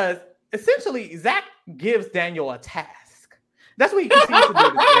 Because essentially, Zach gives Daniel a task. That's what he continues to do.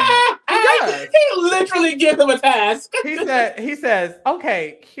 He literally gives him a task. He says,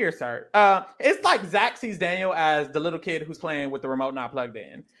 okay, here, sir. It's like Zach sees Daniel as the little kid who's playing with the remote not plugged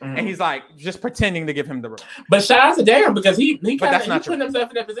in. Mm-hmm. And he's like just pretending to give him the remote. But shout out to Daniel because he put himself in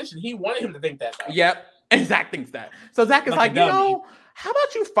that position. He wanted him to think that. Though. Yep. And Zach thinks that. So Zach is like, how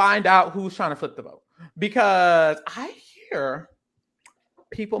about you find out who's trying to flip the vote? Because I hear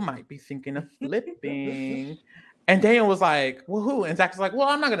people might be thinking of flipping. And Daniel was like, well, who? And Zach was like, well,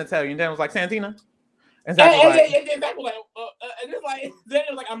 I'm not going to tell you. And Daniel was like, Santina. And Zach was like, and Zach was like, and it's like,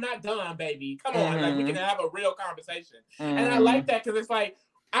 Daniel was like, I'm not done, baby. Come on. Like, we can have a real conversation. Mm-hmm. And I like that because it's like,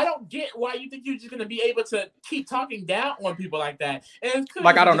 I don't get why you think you're just going to be able to keep talking down on people like that. And it's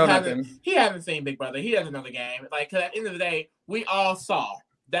like, I don't know nothing. He hasn't seen Big Brother. He doesn't know the game. Like, cause at the end of the day, we all saw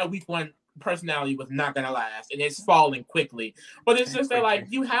that week one personality was not going to last and it's falling quickly. But it's just that, like,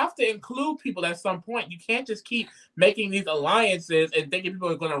 you have to include people at some point. You can't just keep making these alliances and thinking people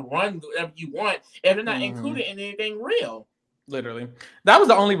are going to run whatever you want if they're not included in anything real. Literally. That was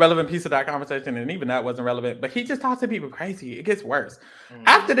the only relevant piece of that conversation, and even that wasn't relevant. But he just talks to people crazy. It gets worse.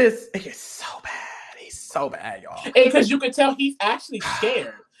 After this, it gets so bad. He's so bad, y'all. Because you can tell he's actually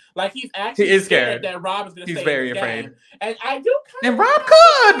scared. Like, he's actually scared that Rob is going to stay very afraid. Game. And I do kind of... And Rob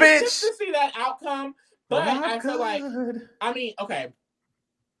could, bitch! Just to see that outcome. But I feel like... I mean, okay.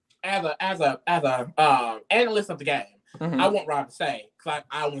 As a analyst of the game, I want Rob to stay. Because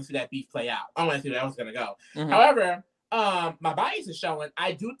I want to see that beef play out. I want to see where that was going to go. However, my bias is showing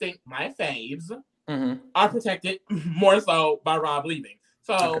I do think my faves are protected more so by Rob leaving.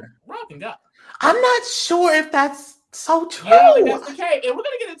 So, Rob can go. I'm not sure if that's so true. Yeah, that's okay. And we're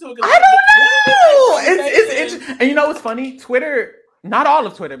gonna get into it. I don't know. It's interesting. And you know what's funny? Twitter, not all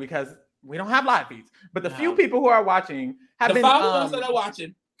of Twitter, because we don't have live feeds, but the few people who are watching have been. The 5 of us that are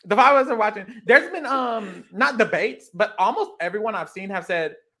watching. The 5 of us are watching. There's been not debates, but almost everyone I've seen have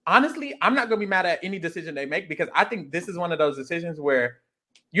said, honestly, I'm not gonna be mad at any decision they make because I think this is one of those decisions where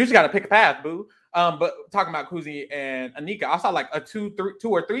you just got to pick a path, boo. But talking about Kuzi and Anika, I saw like two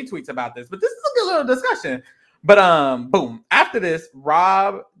or three tweets about this, but this is a good little discussion. But boom. After this,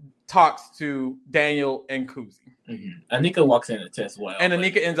 Rob talks to Daniel and Kuzi. Anika walks in as well. And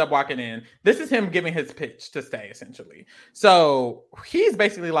Anika ends up walking in. This is him giving his pitch to stay, essentially. So he's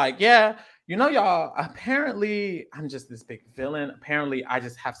basically like, yeah, you know, y'all, apparently I'm just this big villain. Apparently I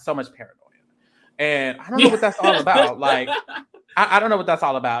just have so much paranoia. And I don't know what that's all about. Like, I don't know what that's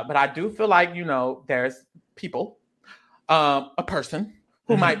all about. But I do feel like, you know, there's people, a person,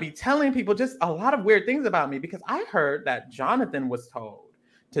 who might be telling people just a lot of weird things about me because I heard that Jonathan was told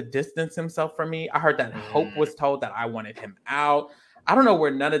to distance himself from me. I heard that Hope was told that I wanted him out. I don't know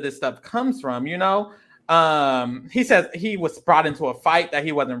where none of this stuff comes from, you know? He says he was brought into a fight that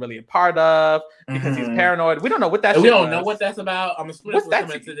he wasn't really a part of because he's paranoid. We don't know what that is. We don't know what that's about. I'm going to split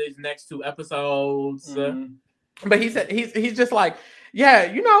into these next 2 episodes. But he said he's just like, yeah,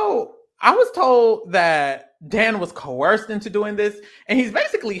 you know, I was told that Dan was coerced into doing this, and he's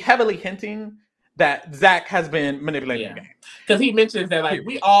basically heavily hinting that Zach has been manipulating the game. Because he mentions that, like,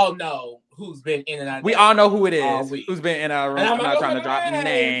 we all know who's been in and out of We all know who it is, who's been in our room. I'm not trying to drop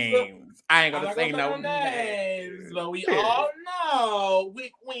names. I ain't going to say no names. But we all know,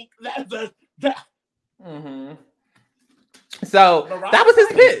 wink, wink, So that was his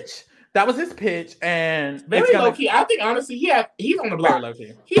pitch. That was his pitch, and very low key. I think honestly, he's on the block.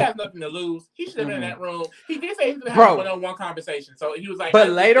 He has nothing to lose. He should have been in that room. He did say he was going to have a one-on-one conversation, so he was like, "But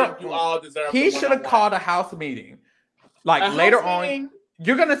later, you all deserve." He should have called a house meeting, like later on.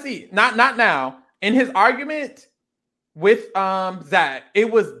 You're gonna see, not now. In his argument with Zach,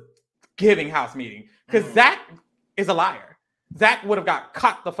 it was giving house meeting because Zach is a liar. Zach would have got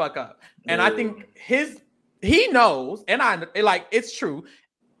caught the fuck up, and I think he knows, and it's true.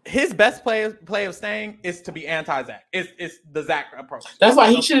 His best play of staying is to be anti-Zach. It's the Zach approach. That's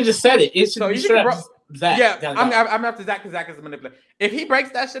why he should have just said it. It should be Zach. Yeah, I'm after Zach because Zach is a manipulator. If he breaks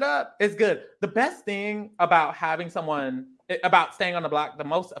that shit up, it's good. The best thing about about staying on the block, the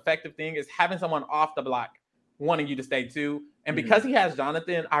most effective thing is having someone off the block wanting you to stay too. And because he has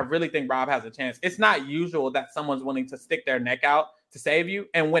Jonathan, I really think Rob has a chance. It's not usual that someone's willing to stick their neck out to save you.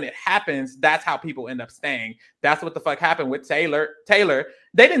 And when it happens, that's how people end up staying. That's what the fuck happened with Taylor.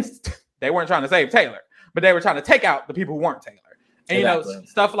 They weren't trying to save Taylor, but they were trying to take out the people who weren't Taylor. And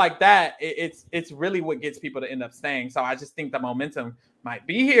stuff like that, it's really what gets people to end up staying. So I just think the momentum might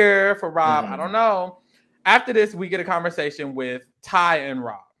be here for Rob. I don't know. After this, we get a conversation with Ty and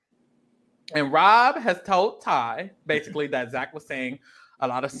Rob. And Rob has told Ty basically that Zach was saying a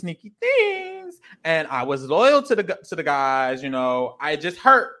lot of sneaky things, and I was loyal to the guys. I just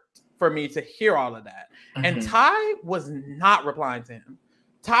hurt for me to hear all of that. And Ty was not replying to him.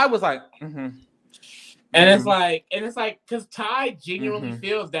 Ty was like, And it's like, because Ty genuinely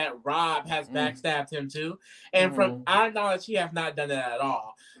feels that Rob has backstabbed him too, and from our knowledge, he has not done that at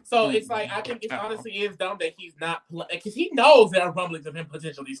all. So it's like, I think it honestly is dumb that he's not, because he knows there are rumblings of him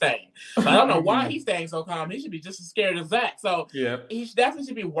potentially staying. But I don't know why he's staying so calm. He should be just as scared as Zach. So he definitely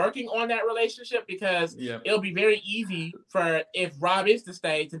should be working on that relationship, because it'll be very easy for, if Rob is to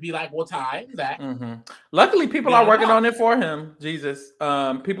stay, to be like, well, Ty, Zach. Luckily, people are working on it for him. Jesus,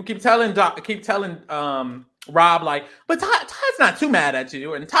 people keep telling Rob, like, but Ty's not too mad at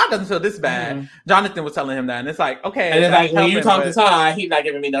you, and Ty doesn't feel this bad. Jonathan was telling him that, and it's like, okay. And it's like, when you talk to Ty, he's not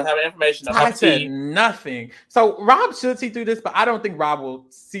giving me no type of information. Ty said nothing. So Rob should see through this, but I don't think Rob will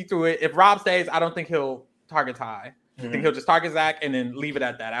see through it. If Rob stays, I don't think he'll target Ty. I think he'll just target Zach and then leave it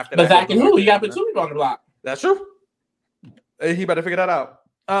at that. After but that, Zach and who? You got to put 2 people on the block. That's true. He better figure that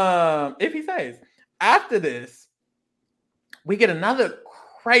out. If he stays. After this, we get another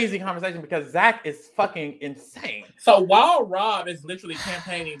crazy conversation because Zach is fucking insane. So while Rob is literally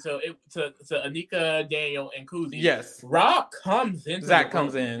campaigning to Anika, Daniel, and Kuzi, yes, Rob comes into Zach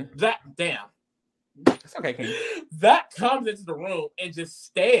comes in. Zach, damn, it's okay, King. Zach comes into the room and just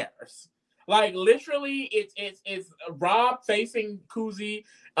stares. Like literally, it's Rob facing Kuzi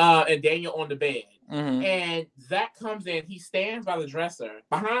and Daniel on the bed, and Zach comes in. He stands by the dresser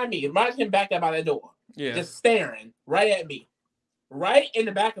behind me. Imagine him back there by that door, just staring right at me. Right in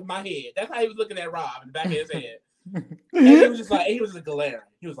the back of my head. That's how he was looking at Rob, in the back of his head. And he was just glaring.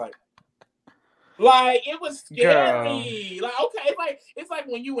 He was like, it was scary. Girl. Like, okay, it's like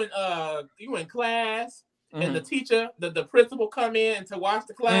when you in class and the teacher, the principal come in to watch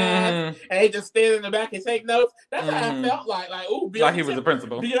the class and they just stand in the back and take notes. That's how I felt like ooh, like he was the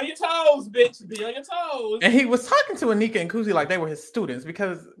principal. Be on your toes, bitch. Be on your toes. And he was talking to Anika and Kuzi like they were his students,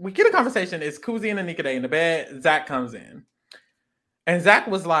 because we get a conversation. It's Kuzi and Anika Day in the bed. Zach comes in. And Zach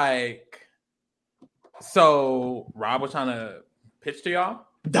was like, so Rob was trying to pitch to y'all?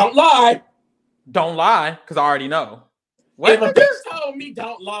 Don't lie. Don't lie, because I already know. What? If a bitch told me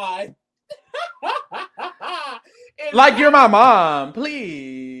don't lie. Like, you're my mom,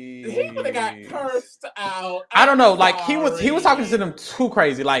 please. He would have got cursed out. I don't know. Like, he was talking to them too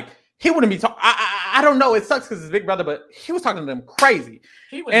crazy. Like, he wouldn't be talking. I don't know. It sucks because his big brother, but he was talking to them crazy.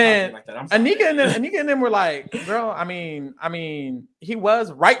 He wouldn't talk like that. Anika and them were like, girl, I mean, he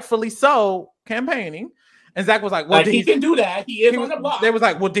was rightfully so campaigning. And Zach was like, well, he can do that. He is on the block. They was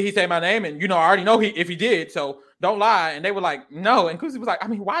like, well, did he say my name? And I already know if he did, so don't lie. And they were like, no. And Kuzi was like, I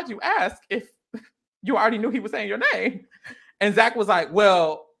mean, why'd you ask if you already knew he was saying your name? And Zach was like,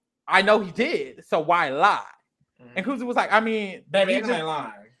 well, I know he did, so why lie? And Kuzi was like, I mean, baby, ain't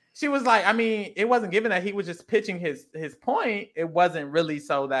lying. She was like, I mean, it wasn't given that he was just pitching his point. It wasn't really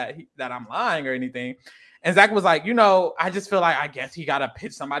so that I'm lying or anything. And Zach was like, I just feel like, I guess he got to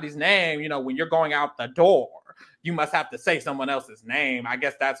pitch somebody's name. When you're going out the door, you must have to say someone else's name. I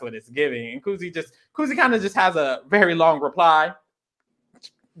guess that's what it's giving. And Kuzi kind of just has a very long reply,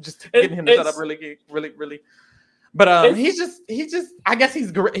 just getting him to shut up really, really, really. But he's just I guess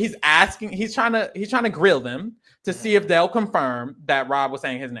he's asking, he's trying to grill them to see if they'll confirm that Rob was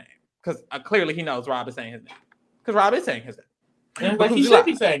saying his name, because clearly he knows Rob is saying his name, because Rob is saying his name. But he should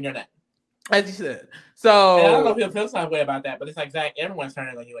be saying your name, as he said. So and I don't know if he'll feel some way about that, but it's like, Zach, everyone's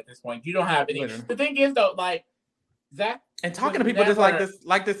turning on you at this point. You don't have any. The thing is though, like Zach and talking to people just like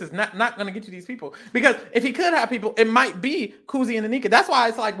this is not going to get you these people, because if he could have people, it might be Kuzi and Anika. That's why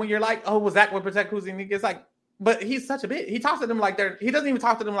it's like when you're like, oh, well, Zach would protect Kuzi and Anika. It's like, but he's such a bitch. He talks to them like he doesn't even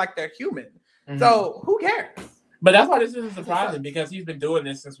talk to them like they're human. So who cares? But that's why this isn't surprising, because he's been doing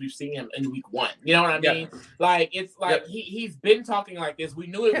this since we've seen him in week 1. You know what I mean? Like, it's like he's been talking like this. We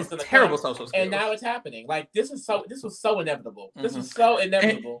knew it was going to terrible social skills, and now it's happening. Like, this was so inevitable. This was so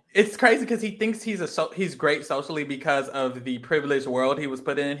inevitable. And it's crazy because he thinks he's great socially because of the privileged world he was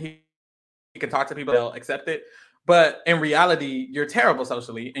put in. He can talk to people, they'll accept it. But in reality, you're terrible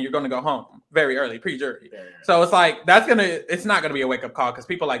socially, and you're going to go home very early, pre-jury. So it's like, it's not going to be a wake-up call, because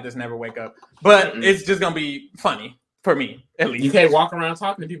people like this never wake up. But it's just going to be funny, for me, at least. You can't walk around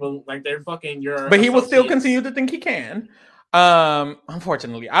talking to people like they're fucking your But he will still continue to think he can.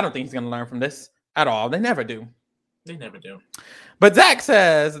 Unfortunately, I don't think he's going to learn from this at all. They never do. But Zach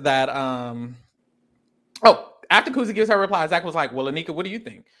says that, after Kuzi gives her reply, Zach was like, well, Anika, what do you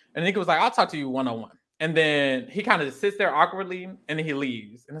think? And Anika was like, I'll talk to you one-on-one. And then he kind of just sits there awkwardly, and then he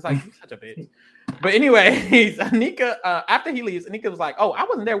leaves. And it's like, you're such a bitch. But anyways, Anika, after he leaves, Anika was like, oh, I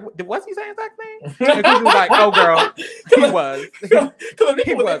wasn't there. Was he saying Zach's name? And Kuzi was like, oh, girl, he was.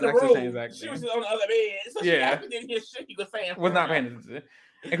 He was actually saying Zach's name. She was on the other bed. So she actually didn't hear shit he was saying. Was not paying attention.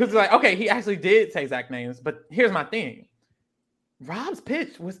 And Kuzi's like, okay, he actually did say Zach names. But here's my thing. Rob's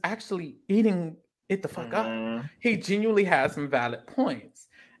pitch was actually eating it the fuck up. He genuinely has some valid points.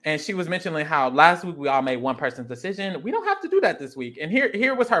 And she was mentioning how last week we all made one person's decision. We don't have to do that this week. And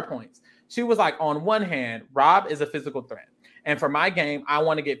here was her points. She was like, on one hand, Rob is a physical threat. And for my game, I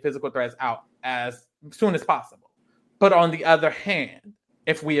want to get physical threats out as soon as possible. But on the other hand,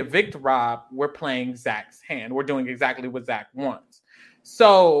 if we evict Rob, we're playing Zach's hand. We're doing exactly what Zach wants.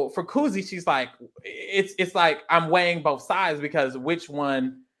 So for Kuzi, she's like, it's like I'm weighing both sides because which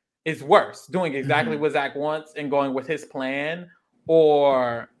one is worse? Doing exactly what Zach wants and going with his plan,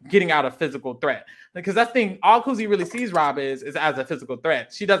 or getting out a physical threat? Because that thing, all Kuzi really sees Rob is as a physical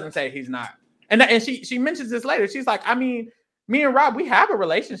threat. She doesn't say he's not. And she mentions this later. She's like, I mean, me and Rob, we have a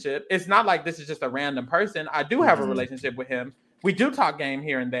relationship. It's not like this is just a random person. I do have a relationship with him. We do talk game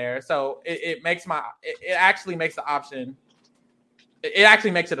here and there. So it actually makes the option. It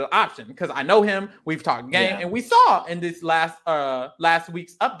actually makes it an option because I know him. We've talked game, and we saw in this last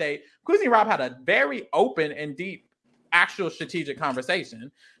week's update, Kuzi and Rob had a very open and deep, actual strategic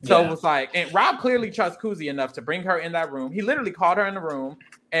conversation. So it was like, and Rob clearly trusts Kuzi enough to bring her in that room. He literally called her in the room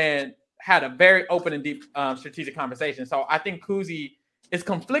and had a very open and deep strategic conversation. So I think Kuzi is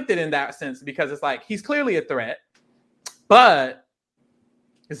conflicted in that sense because it's like he's clearly a threat, but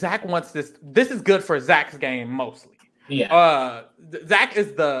Zach wants this. This is good for Zach's game mostly. Yeah. Zach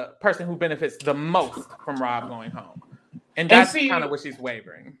is the person who benefits the most from Rob going home. And that's kind of what she's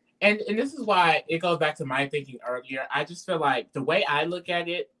wavering. And this is why it goes back to my thinking earlier. I just feel like the way I look at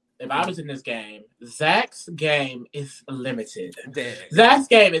it, if I was in this game, Zach's game is limited. Zach's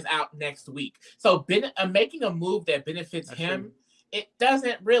game is out next week. So making a move that benefits him, it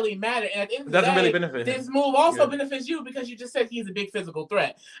doesn't really matter. And at the end of the day, really benefit this move also benefits you because you just said he's a big physical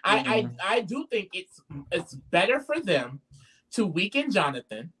threat. I do think it's better for them to weaken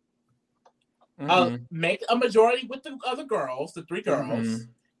Jonathan, make a majority with the other girls, the three girls,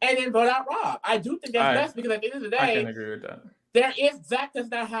 and then vote out Rob. I do think that's best because at the end of the day, I can agree with that. Zach does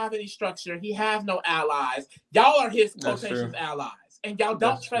not have any structure. He has no allies. Y'all are his quotations allies, and y'all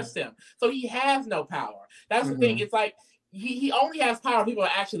don't trust him. So he has no power. That's the thing. It's like he only has power. People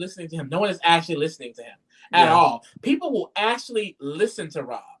are actually listening to him. No one is actually listening to him at all. People will actually listen to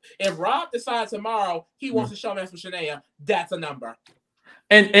Rob. If Rob decides tomorrow he wants to show mess with Shania, that's a number.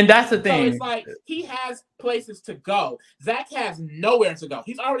 And that's the thing. So it's like he has places to go. Zach has nowhere to go.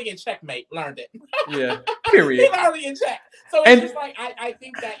 He's already in checkmate. Learned it. Yeah. Period. He's already in check. So it's just like I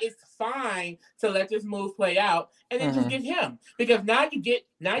think that it's fine to let this move play out and then just get him because now you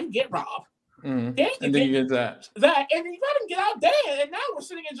get Rob. Then you get Zach. And then you let him get out there, and now we're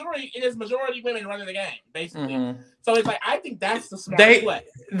sitting in jury, and it's majority women running the game, basically. So it's like I think that's the smart play.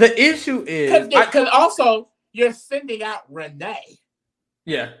 The issue is because also you're sending out Renee.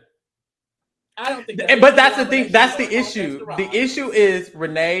 Yeah. I don't think but that's the thing. That's the issue. The issue is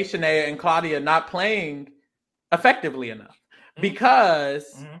Renee, Shania, and Claudia not playing effectively enough.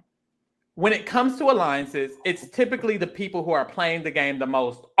 Because when it comes to alliances, it's typically the people who are playing the game the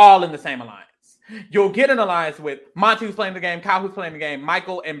most, all in the same alliance. You'll get an alliance with Monty, who's playing the game, Kyle, who's playing the game,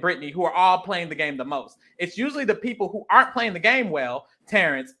 Michael and Brittany, who are all playing the game the most. It's usually the people who aren't playing the game well,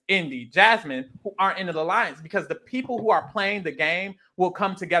 Terrence, Indy, Jasmine, who aren't in the alliance, because the people who are playing the game will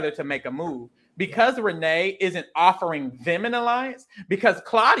come together to make a move. Because Renee isn't offering them an alliance, because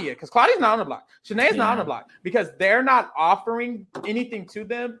Claudia's not on the block, Shanae's not on the block, because they're not offering anything to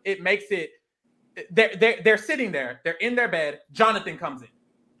them, it makes it, they're sitting there, they're in their bed, Jonathan comes in.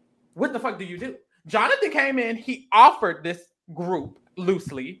 What the fuck do you do? Jonathan came in, he offered this group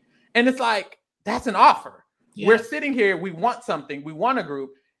loosely, and it's like, that's an offer. Yeah. We're sitting here, we want something, we want a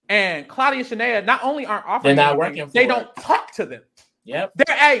group, and Claudia and Shania not only aren't offering, they're not working for they don't talk to them. Yep.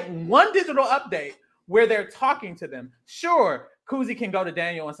 They're at one digital update where they're talking to them. Sure, Kuzi can go to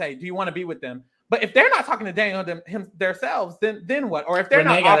Daniel and say, do you want to be with them? But if themselves, not talking to Daniel themselves, then what? Or if they're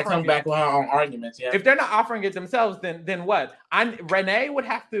Renee not offering come back with her own arguments, yeah. If they're not offering it themselves, then what? Renee would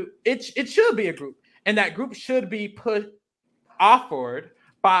have to, it should be a group. And that group should be offered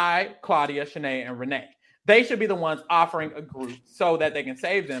by Claudia, Shanae, and Renee. They should be the ones offering a group so that they can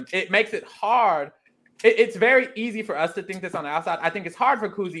save them. It makes it hard. It's very easy for us to think this on the outside. I think it's hard for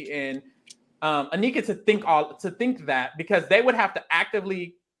Kuzi and Anika to think that, because they would have to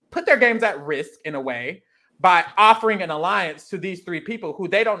actively put their games at risk in a way, by offering an alliance to these three people who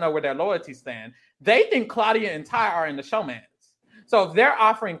they don't know where their loyalties stand. They think Claudia and Ty are in the showmans. So if they're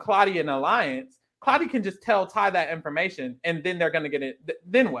offering Claudia an alliance, Claudia can just tell Ty that information, and then they're going to get it.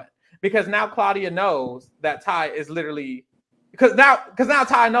 Then what? Because now Claudia knows that Ty is literally, because now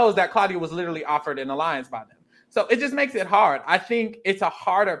Ty knows that Claudia was literally offered an alliance by them. So it just makes it hard. I think it's a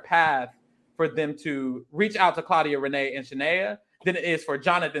harder path for them to reach out to Claudia, Renee, and Shania than it is for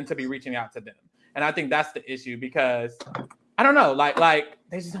Jonathan to be reaching out to them. And I think that's the issue, because I don't know, like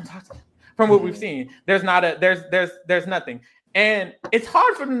they just don't talk to them. From what we've seen, there's nothing. And it's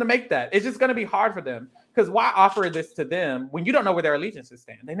hard for them to make that. It's just going to be hard for them, because why offer this to them when you don't know where their allegiances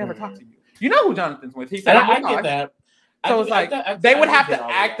stand? They never talk to you. You know who Jonathan's with. He said, I get that. So it's like they would have to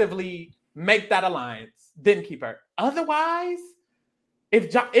actively make that alliance, then keep her. Otherwise,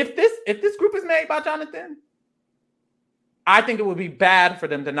 if this group is made by Jonathan, I think it would be bad for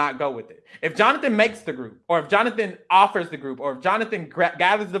them to not go with it. If Jonathan makes the group, or if Jonathan offers the group, or if Jonathan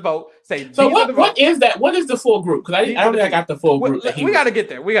gathers the vote, say, so what is that? What is the full group? Because I don't think I got the full group. We got to get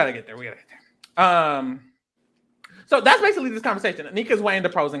there. So that's basically this conversation. Anika's weighing the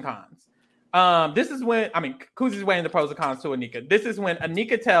pros and cons. This is when, Kuzi's weighing the pros and cons to Anika. This is when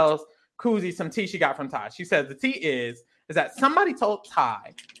Anika tells Kuzi some tea she got from Ty. She says the tea is that somebody told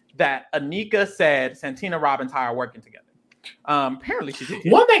Ty that Anika said Santina, Rob, and Ty are working together. Apparently she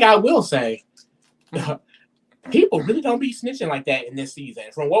did. One thing I will say, people really don't be snitching like that in this season.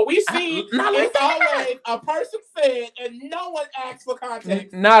 From what we see, it's always a person said and no one asks for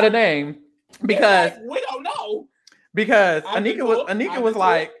context. Not a name. Because we don't know. Because Anika was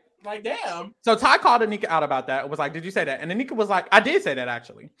like, damn. So Ty called Anika out about that. It was like, did you say that? And Anika was like, I did say that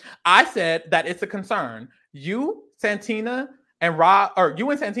actually. I said that it's a concern. You, Santina, and Rob, or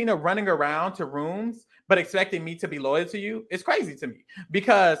you and Santina running around to rooms but expecting me to be loyal to you is crazy to me.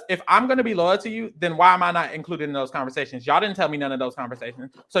 Because if I'm going to be loyal to you, then why am I not included in those conversations? Y'all didn't tell me none of those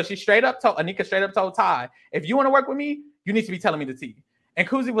conversations. So Anika straight up told Ty, if you want to work with me, you need to be telling me the tea. And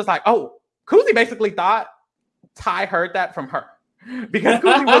Kuzi was like, oh, Kuzi basically thought Ty heard that from her. Because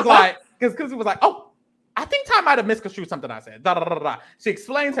Kuzi was like, oh, I think Ty might have misconstrued something I said. Da, da, da, da. She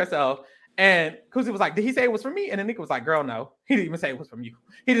explains herself. And Kuzi was like, did he say it was for me? And Anika was like, girl, no. He didn't even say it was from you.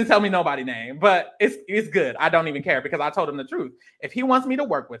 He didn't tell me nobody's name. But it's good. I don't even care, because I told him the truth. If he wants me to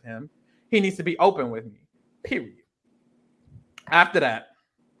work with him, he needs to be open with me. Period. After that,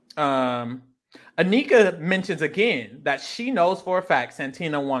 Anika mentions again that she knows for a fact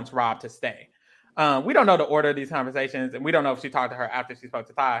Santina wants Rob to stay. We don't know the order of these conversations, and we don't know if she talked to her after she spoke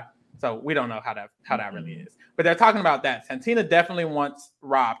to Ty. So we don't know how that really is. But they're talking about that. Santina definitely wants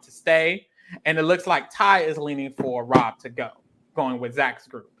Rob to stay. And it looks like Ty is leaning for Rob to go, going with Zach's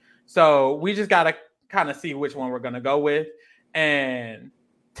group. So we just got to kind of see which one we're going to go with. And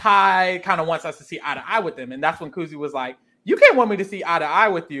Ty kind of wants us to see eye to eye with them. And that's when Kuzi was like, you can't want me to see eye to eye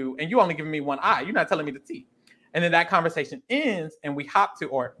with you, and you only giving me one eye. You're not telling me the tea. And then that conversation ends, and we hop to,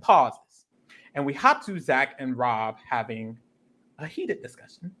 or pauses. And we hop to Zach and Rob having a heated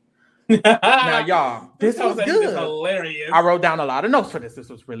discussion. Now, y'all, this was good. Hilarious. I wrote down a lot of notes for this. This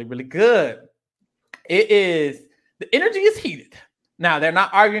was really, really good. The energy is heated. Now, they're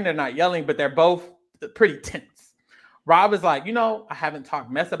not arguing, they're not yelling, but they're both pretty tense. Rob is like, I haven't talked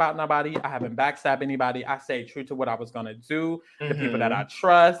mess about nobody. I haven't backstabbed anybody. I stayed true to what I was going to do, the people that I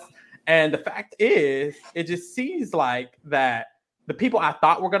trust. And the fact is, it just seems like that the people I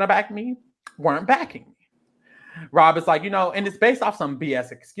thought were going to back me weren't backing me. Rob is like, and it's based off some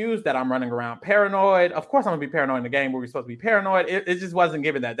BS excuse that I'm running around paranoid. Of course, I'm going to be paranoid in the game where we're supposed to be paranoid. It just wasn't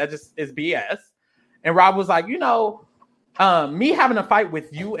given that. That just is BS. And Rob was like, me having a fight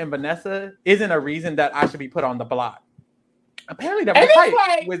with you and Vanessa isn't a reason that I should be put on the block. Apparently, there was a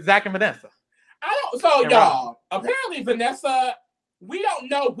fight with Zach and Vanessa. Apparently Vanessa, we don't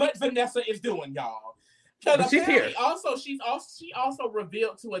know what Vanessa is doing, y'all. But she's here. She also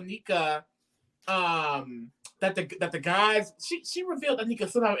revealed to Anika that the guys, she revealed Anika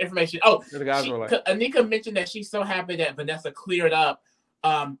some information. The guys were like, Anika mentioned that she's so happy that Vanessa cleared up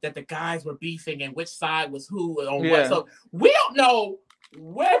that the guys were beefing and which side was who and on what. So we don't know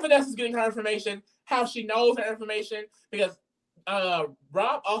where Vanessa's getting her information, how she knows her information, because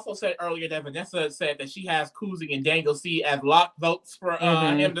Rob also said earlier that Vanessa said that she has Kuzi and Daniel C as lock votes for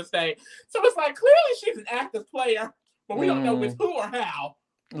him to stay. So it's like, clearly she's an active player, but we don't know with who or how.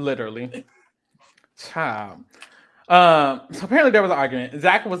 Literally. Child. So apparently there was an argument.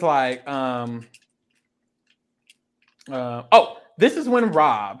 Zach was like, this is when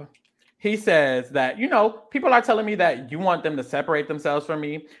Rob, he says that, people are telling me that you want them to separate themselves from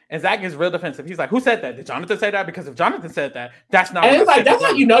me. And Zach is real defensive. He's like, who said that? Did Jonathan say that? Because if Jonathan said that, that's not. And it's like, that's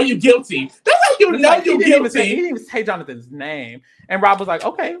how you know you're guilty. That's how you know you're guilty. He didn't even say Jonathan's name. And Rob was like,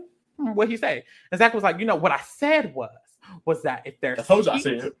 okay, what'd he say? And Zach was like, what I said was that if there's I told you,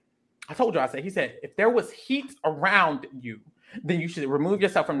 he said, if there was heat around you, then you should remove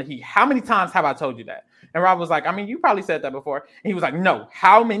yourself from the heat. How many times have I told you that? And Rob was like, I mean, you probably said that before. And he was like, no,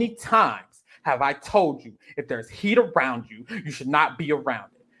 how many times have I told you if there's heat around you, you should not be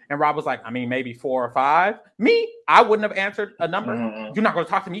around it? And Rob was like, I mean, maybe 4 or 5. Me, I wouldn't have answered a number. You're not going to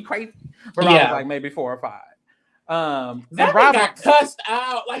talk to me crazy. But Rob was like, maybe 4 or 5. And Rob got cussed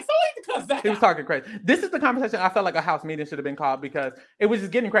out. Like, so cussed out. He was talking crazy. This is the conversation I felt like a house meeting should have been called because it was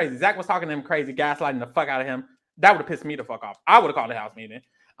just getting crazy. Zach was talking to him crazy, gaslighting the fuck out of him. That would have pissed me the fuck off. I would have called a house meeting,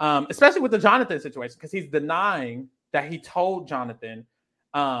 especially with the Jonathan situation because he's denying that he told Jonathan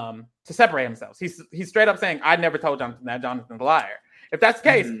to separate himself. He's straight up saying, I never told Jonathan that. Jonathan's a liar. If that's the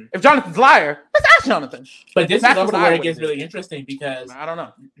case, if Jonathan's a liar, let's ask Jonathan. But this is also where it gets really interesting because I don't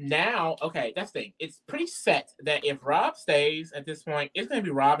know. Now, okay, that's the thing. It's pretty set that if Rob stays at this point, it's going to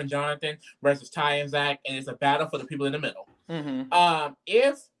be Rob and Jonathan versus Ty and Zach, and it's a battle for the people in the middle.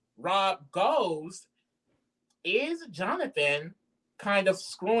 If Rob goes, is Jonathan kind of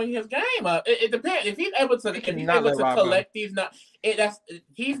screwing his game up? It depends. If he's able to, collect these,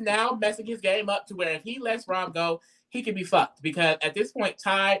 he's now messing his game up to where if he lets Rob go, he could be fucked because at this point,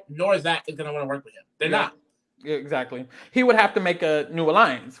 Ty nor Zach is going to want to work with him. They're not. Exactly. He would have to make a new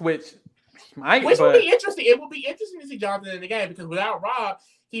alliance, which would be interesting. It will be interesting to see Jonathan in the game because without Rob,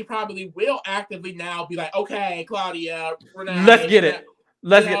 he probably will actively now be like, okay, Claudia, let's get it.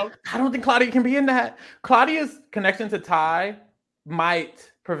 I don't think Claudia can be in that. Claudia's connection to Ty might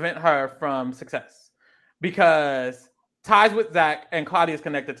prevent her from success because Ty's with Zach and Claudia's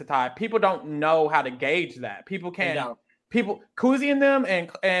connected to Ty. People don't know how to gauge that. People can't. Kuzi and them,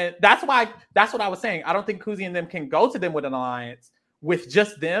 and that's what I was saying. I don't think Kuzi and them can go to them with an alliance with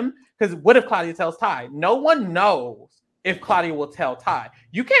just them. Because what if Claudia tells Ty? No one knows if Claudia will tell Ty.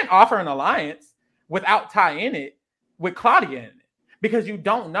 You can't offer an alliance without Ty in it, with Claudia in it, because you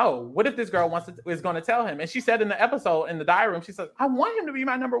don't know. What if this girl is going to tell him? And she said in the episode in the diary room, she said, "I want him to be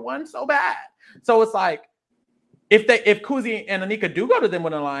my number one so bad." So it's like, if Kuzi and Anika do go to them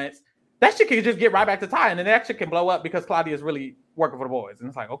with an alliance, that shit could just get right back to Ty, and then that shit can blow up because Claudia is really working for the boys. And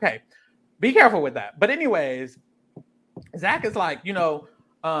it's like, okay, be careful with that. But anyways, Zach is like,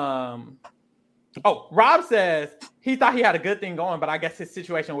 Rob says he thought he had a good thing going, but I guess his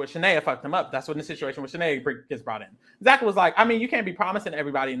situation with Shania fucked him up. That's when the situation with Shania gets brought in. Zach was like, I mean, you can't be promising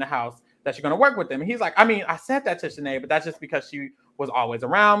everybody in the house that you're going to work with them. And he's like, I mean, I said that to Shania, but that's just because she was always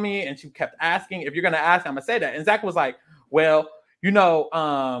around me and she kept asking. If you're going to ask, I'm going to say that. And Zach was like, well,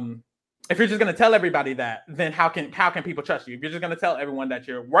 if you're just going to tell everybody that, then how can people trust you? If you're just going to tell everyone that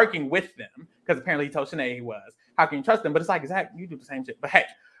you're working with them, because apparently he told Shanae he was, how can you trust them? But it's like, Zach, you do the same shit. But hey,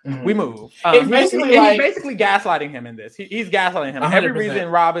 we move. He's basically gaslighting him in this. He's gaslighting him. 100%. Every reason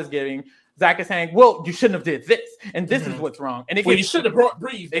Rob is giving, Zach is saying, well, you shouldn't have did this. And this is what's wrong. And you should have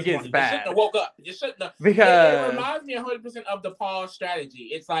breathed. It gets bad. You shouldn't have woke up. You shouldn't have. Because it reminds me 100% of the Paul strategy.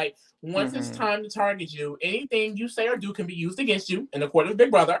 It's like, once it's time to target you, anything you say or do can be used against you in the court of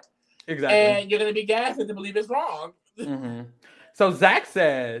Big Brother. Exactly. And you're going to be gaslit to believe it's wrong. So Zach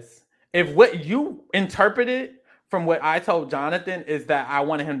says, if what you interpreted from what I told Jonathan is that I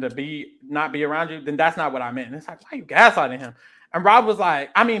wanted him to not be around you, then that's not what I meant. And it's like, why are you gaslighting him? And Rob was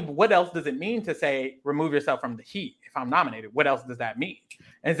like, I mean, what else does it mean to say remove yourself from the heat if I'm nominated? What else does that mean?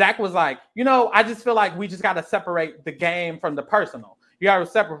 And Zach was like, I just feel like we just got to separate the game from the personal. You got to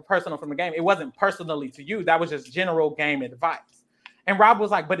separate personal from the game. It wasn't personally to you. That was just general game advice. And Rob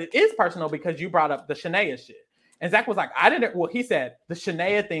was like, but it is personal because you brought up the Shania shit. And Zach was like, he said the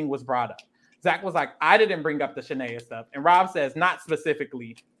Shania thing was brought up. Zach was like, I didn't bring up the Shania stuff. And Rob says, not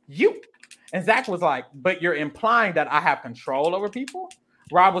specifically you. And Zach was like, but you're implying that I have control over people?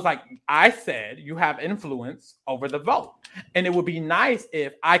 Rob was like, I said you have influence over the vote. And it would be nice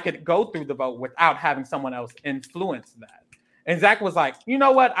if I could go through the vote without having someone else influence that. And Zach was like, you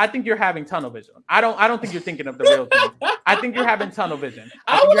know what? I think you're having tunnel vision. I don't think you're thinking of the real thing. I think you're having tunnel vision.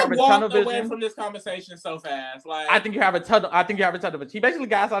 I would have walked away from this conversation so fast. Like, I think you have a tunnel vision. He basically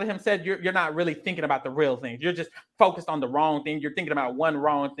gaslighted him, said you're not really thinking about the real thing. You're just focused on the wrong thing. You're thinking about one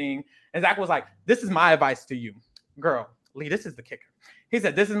wrong thing. And Zach was like, this is my advice to you. Girl, Lee, this is the kicker. He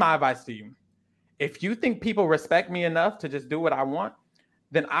said, this is my advice to you. If you think people respect me enough to just do what I want,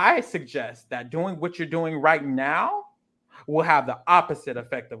 then I suggest that doing what you're doing right now will have the opposite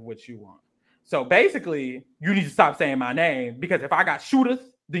effect of what you want. So basically, you need to stop saying my name because if I got shooters,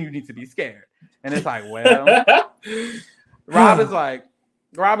 then you need to be scared. And it's like, well, Rob is like,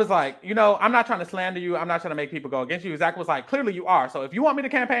 Rob was like, I'm not trying to slander you. I'm not trying to make people go against you. Zach was like, clearly you are. So if you want me to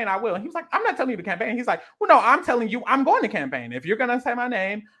campaign, I will. And he was like, I'm not telling you to campaign. He's like, well, no, I'm telling you, I'm going to campaign. If you're going to say my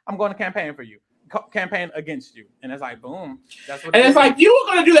name, I'm going to campaign for you. Campaign against you. And it's like, boom. That's what it's like, you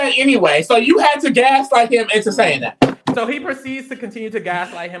were going to do that anyway. So you had to gaslight him into saying that. So he proceeds to continue to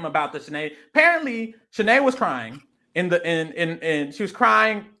gaslight him about the Shanae. Apparently, Shanae was crying she was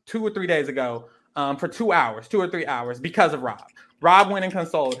crying 2 or 3 days ago for 2 or 3 hours because of Rob. Rob went and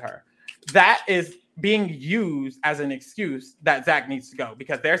consoled her. That is being used as an excuse that Zach needs to go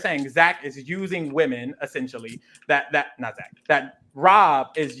because they're saying Zach is using women essentially. That Rob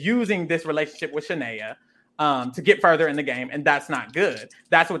is using this relationship with Shanae to get further in the game, and that's not good.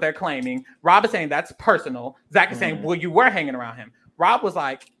 That's what they're claiming. Rob is saying that's personal. Zach is saying, well, you were hanging around him. Rob was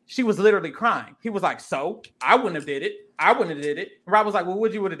like, she was literally crying. He was like, so I wouldn't have did it. I wouldn't have did it. And Rob was like, well,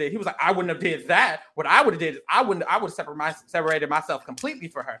 what you would have did? He was like, I wouldn't have did that. What I would have did is I would have separated myself completely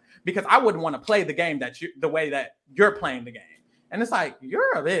for her because I wouldn't want to play the game the way that you're playing the game. And it's like,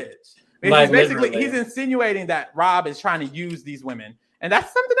 you're a bitch. Like, basically, he's insinuating that Rob is trying to use these women. And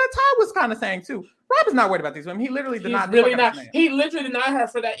that's something that Todd was kind of saying too. Rob is not worried about these women. He literally denied He literally denied her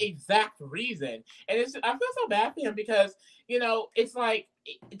for that exact reason. And I feel so bad for him because, it's like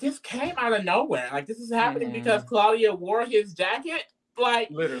it just came out of nowhere. Like this is happening because Claudia wore his jacket. Like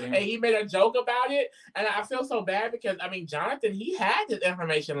literally. And he made a joke about it. And I feel so bad because Jonathan, he had this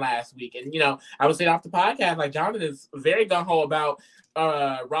information last week. And I was saying off the podcast, like Jonathan is very gung-ho about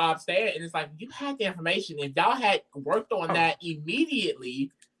Rob staying, and it's like you had the information. If y'all had worked on that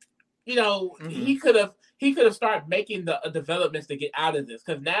immediately, he could have started making the developments to get out of this.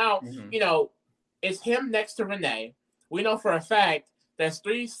 Because now, it's him next to Renee. We know for a fact there's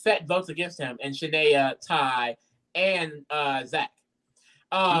 3 set votes against him, and Shanae, Ty, and Zach.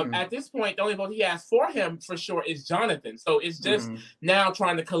 At this point, the only vote he has for him for sure is Jonathan. So it's just now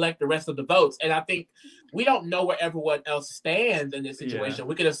trying to collect the rest of the votes. And I think we don't know where everyone else stands in this situation. Yeah.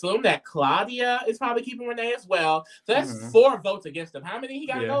 We can assume that Claudia is probably keeping Renee as well. So that's 4 votes against him. How many he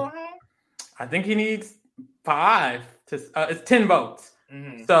got to go home? I think he needs 5 it's 10 votes.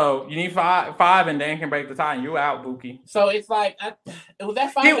 So you need 5, and Dan can break the tie, and you out, Buki. So it's like, was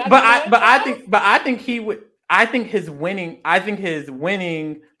that 5? I think he would. I think his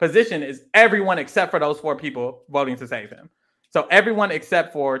winning position is everyone except for those 4 people voting to save him. So everyone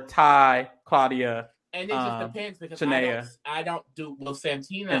except for Ty, Claudia, and it just depends because I don't do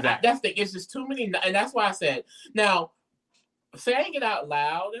Santina. Exactly. That's the it's just too many, and that's why I said now saying it out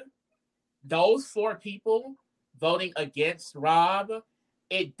loud. Those 4 people voting against Rob,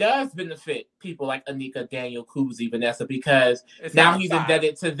 it does benefit people like Anika, Daniel, Kuzi, Vanessa because now he's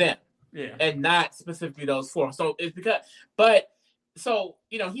indebted to them. Yeah. And not specifically those 4. So it's because,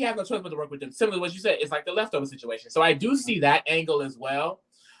 he has no choice but to work with them. Similar to what you said, it's like the leftover situation. So I do see that angle as well.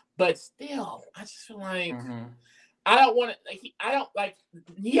 But still, I just feel like I don't want to,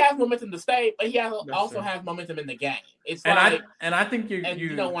 he has momentum to stay, but he also has momentum in the game. It's I think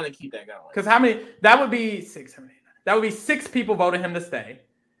you don't want to keep that going. Because how many, that would be 6, 7, 8, 9. That would be 6 people voting him to stay,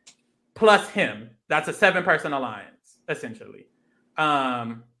 plus him. That's a 7-person alliance, essentially.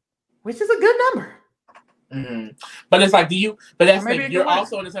 Which is a good number. But it's like, you're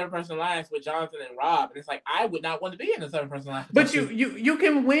also in the 7-person alliance with Jonathan and Rob, and it's like I would not want to be in the 7-person alliance. But you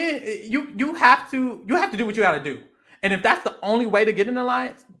can win. You have to do what you got to do, and if that's the only way to get an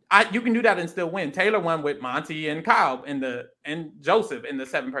alliance, you can do that and still win. Taylor won with Monty and Kyle and Joseph in the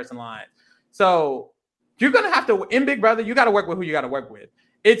 7-person alliance. So you're gonna have to in Big Brother. You got to work with who you got to work with.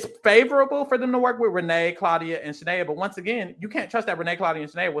 It's favorable for them to work with Renee, Claudia, and Shanae, but once again, you can't trust that Renee, Claudia,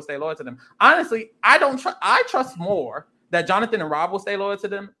 and Shanae will stay loyal to them. Honestly, I don't trust. I trust more that Jonathan and Rob will stay loyal to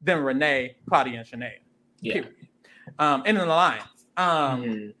them than Renee, Claudia, and Shanae. Yeah. In an alliance.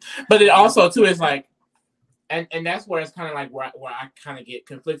 But it also too is like, and that's where it's kind of like where I kind of get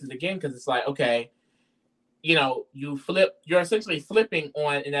conflicted again because it's like, okay, you're essentially flipping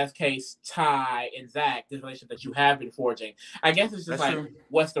on, in that case, Ty and Zach, this relationship that you have been forging. I guess it's just true.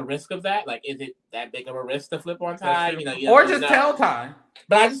 What's the risk of that? Like, is it that big of a risk to flip on Ty? Or just tell Ty.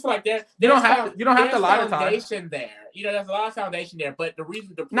 But I just feel like you don't have to lie to Ty. Foundation there. There's a lot of foundation there. But the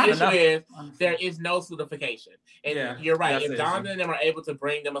issue is there is no solidification. And you're right. If Jonathan and them are able to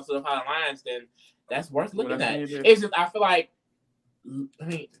bring them a solidified alliance, then that's worth looking at. It's just I feel like.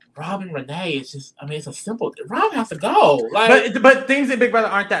 Rob and Renee is just, it's a simple, Rob has to go. But things in Big Brother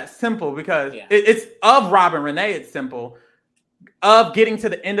aren't that simple because it's of Rob and Renee, it's simple. Of getting to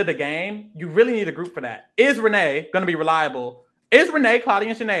the end of the game, you really need a group for that. Is Renee going to be reliable? Is Renee, Claudia,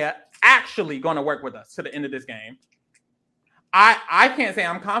 and Shanae actually going to work with us to the end of this game? I can't say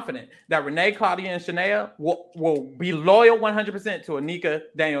I'm confident that Renee, Claudia, and Shania will be loyal 100% to Anika,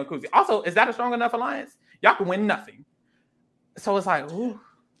 Daniel, and Kuzi. Also, is that a strong enough alliance? Y'all can win nothing. So it's like, ooh.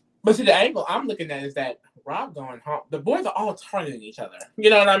 But see, the angle I'm looking at is that Rob going home. The boys are all targeting each other. You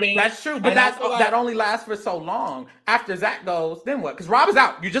know what I mean? That's true, but that only lasts for so long. After Zach goes, then what? Because Rob is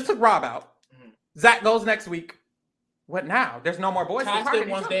out. You just took Rob out. Mm-hmm. Zach goes next week. What now? There's no more boys. Ty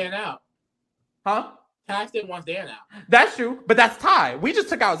wants Dan out. Huh? Ty still wants Dan out. That's true, but that's Ty. We just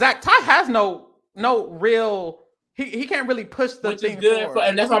took out Zach. Ty has no real. He can't really push the Which thing is good forward.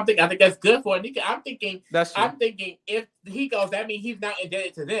 And that's what I'm thinking. I think that's good for Anika. I'm thinking if he goes, that means he's now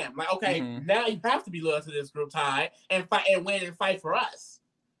indebted to them. Like, okay, now you have to be loyal to this group, Ty, and fight and win and fight for us.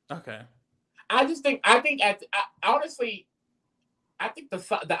 Okay. Honestly, I think the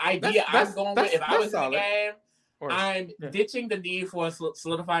idea I'm going with, if I was in the game, I'm ditching the need for a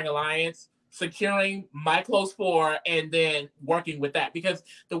solidifying alliance, securing my close four, and then working with that. Because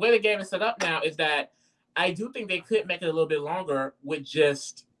the way the game is set up now is that I do think they could make it a little bit longer with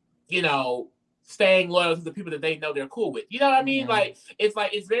just, staying loyal to the people that they know they're cool with. You know what I mean?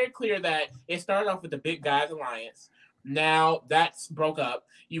 It's very clear that it started off with the Big Guys Alliance. Now that's broke up.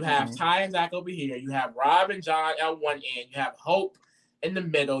 You have Ty and Zach over here. You have Rob and John at one end. You have Hope in the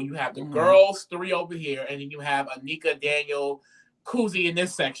middle. You have the girls 3 over here. And then you have Anika, Daniel, Kuzi in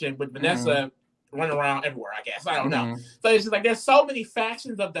this section with Vanessa running around everywhere, I guess. I don't know. So it's just like there's so many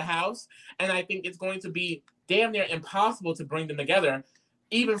factions of the house, and I think it's going to be damn near impossible to bring them together,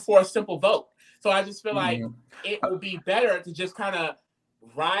 even for a simple vote. So I just feel like it would be better to just kind of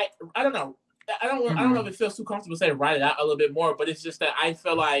ride. I don't know. I don't know if it feels too comfortable to say ride it out a little bit more, but it's just that I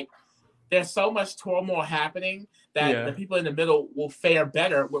feel like there's so much turmoil happening that the people in the middle will fare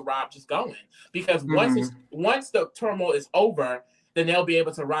better with Rob just going. Because once the turmoil is over, then they'll be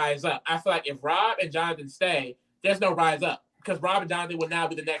able to rise up. I feel like if Rob and Jonathan stay, there's no rise up because Rob and Jonathan will now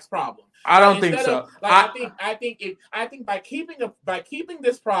be the next problem. I don't think so. I think by keeping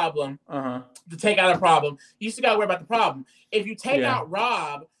this problem to take out a problem, you still got to worry about the problem. If you take out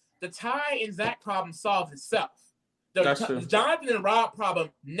Rob, the Ty and Zach problem solves itself. The Jonathan and Rob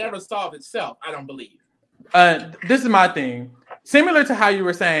problem never solved itself. I don't believe. This is my thing. Similar to how you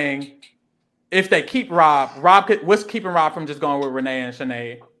were saying. If they keep what's keeping Rob from just going with Renee and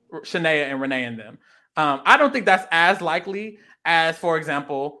Shania and Renee and them? I don't think that's as likely as, for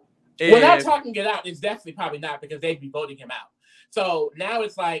example, without talking it out, it's definitely probably not because they'd be voting him out. So now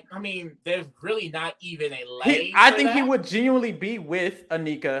it's like, I mean, there's really not even a lane. I think he would genuinely be with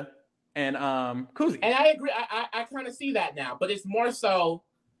Anika and Kuzi. And I agree. I kind of see that now, but it's more so,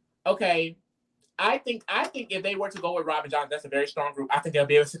 okay. I think if they were to go with Rob and John, that's a very strong group. I think they'll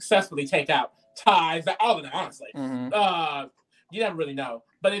be able to successfully take out ties, all of them, honestly. You never really know.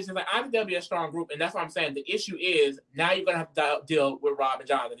 But it's just like, I think they'll be a strong group, and that's what I'm saying. The issue is, now you're going to have to deal with Rob and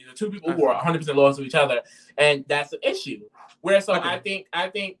Jonathan. These are two people who are 100% loyal to each other, and that's the issue. I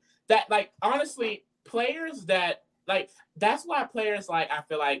think that, like, honestly, players that, like, that's why players like, I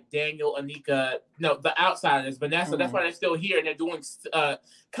feel like Daniel, Anika, the outsiders, Vanessa, that's why they're still here, and they're doing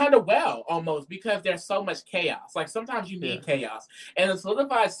kind of well, almost, because there's so much chaos. Like, sometimes you need chaos. And a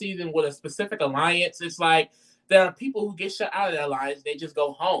solidified season with a specific alliance, it's like, there are people who get shut out of their alliance, they just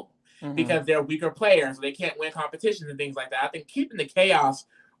go home because they're weaker players, so they can't win competitions and things like that. I think keeping the chaos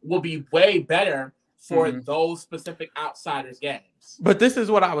will be way better for those specific outsiders' games. But this is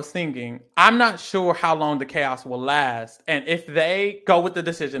what I was thinking. I'm not sure how long the chaos will last. And if they go with the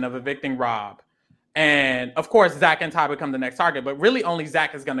decision of evicting Rob, and of course, Zach and Ty become the next target, but really only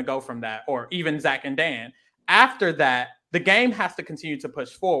Zach is going to go from that, or even Zach and Dan. After that, the game has to continue to push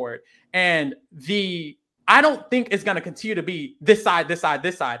forward. And I don't think it's going to continue to be this side, this side,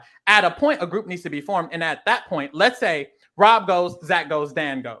 this side. At a point, a group needs to be formed. And at that point, let's say Rob goes, Zach goes,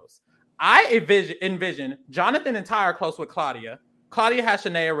 Dan goes. I envision Jonathan and Ty are close with Claudia. Claudia has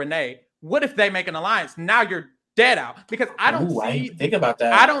Shania, Renee. What if they make an alliance? Now you're dead out because I don't think about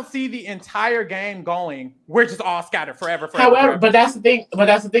that. I don't see the entire game going. We're just all scattered forever. However, but that's the thing. But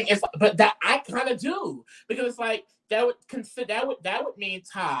that I kind of do because it's like that would mean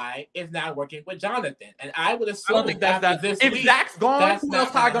Ty is now working with Jonathan, and I would assume I don't think that's if Zach's gone, who else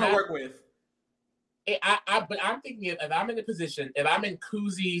Ty going to work with? But I'm thinking if I'm in the position, if I'm in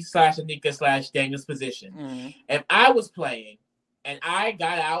Kuzi / Anika / Daniel's position, if I was playing and I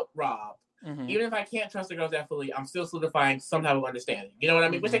got out Rob, even if I can't trust the girls that fully, I'm still solidifying some type of understanding. You know what I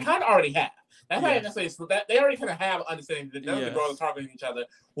mean? Which they kind of already have. That's not necessarily that they already kind of have an understanding that none of the girls are targeting each other.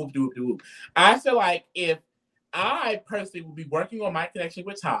 Whoop de whoop de whoop. I feel like if I personally will be working on my connection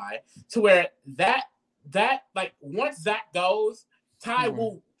with Ty to where that like once Zach goes, Ty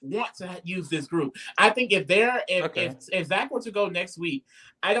will want to use this group. I think if Zach were to go next week,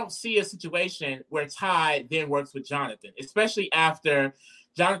 I don't see a situation where Ty then works with Jonathan, especially after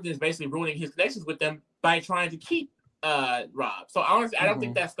Jonathan is basically ruining his connections with them by trying to keep Rob. So honestly, I don't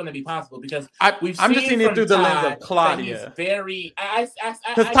think that's going to be possible because I'm just seeing it through the lens of Claudia. He's very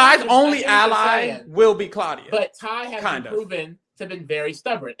because Ty's only ally will be Claudia, but Ty has been proven to have been very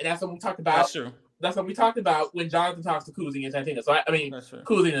stubborn, and that's what we talked about. That's true. That's what we talked about when Jonathan talks to Kuzi and Santina. So I mean,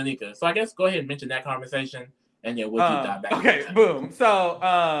 Kuzi and Anika. So I guess go ahead and mention that conversation, and yeah, we'll keep that back. Okay, boom. So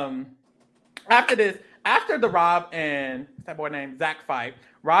after this, after the Rob and that boy named Zach fight,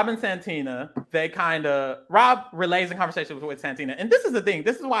 Rob and Santina, Rob relays the conversation with Santina, and this is the thing.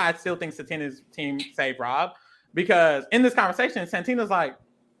 This is why I still think Santina's team saved Rob, because in this conversation, Santina's like,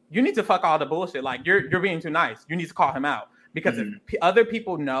 "You need to fuck all the bullshit. Like you're being too nice. You need to call him out." Because if other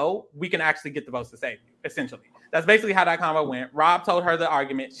people know, we can actually get the votes to save you, essentially. That's basically how that convo went. Rob told her the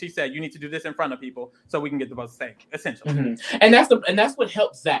argument. She said, you need to do this in front of people so we can get the votes to save you, essentially. Mm-hmm. And that's what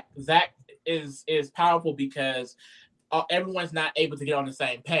helps Zach. Zach is powerful because everyone's not able to get on the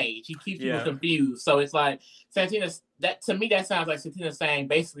same page. He keeps people confused. So it's like, Santina's, to me, that sounds like Santina's saying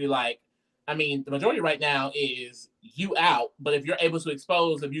basically like, I mean, the majority right now is you out, but if you're able to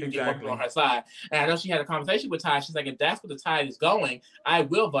expose them, you can get more people on her side. And I know she had a conversation with Ty. She's like, if that's where the tide is going, I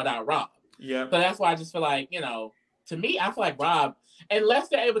will vote out Rob. Yeah. So that's why I just feel like, to me, I feel like Rob, unless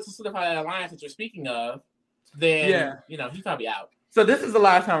they're able to solidify that alliance that you're speaking of, then, he's probably out. So this is the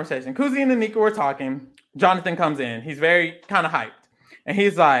last conversation. Kuzi and Anika were talking. Jonathan comes in. He's very kind of hyped. And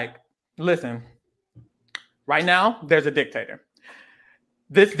he's like, listen, right now, there's a dictator.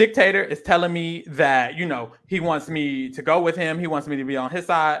 This dictator is telling me that, he wants me to go with him. He wants me to be on his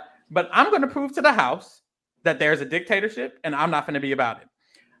side. But I'm going to prove to the House that there's a dictatorship and I'm not going to be about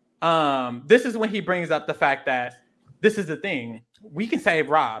it. This is when he brings up the fact that this is the thing. We can save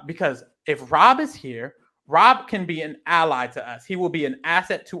Rob because if Rob is here, Rob can be an ally to us. He will be an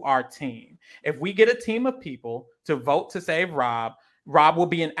asset to our team. If we get a team of people to vote to save Rob, Rob will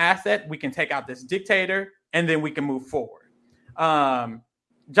be an asset. We can take out this dictator and then we can move forward.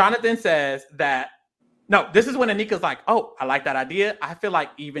 Jonathan says that, no, this is when Anika's like, oh, I like that idea. I feel like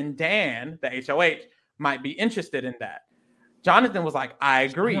even Dan, the HOH, might be interested in that. Jonathan was like, I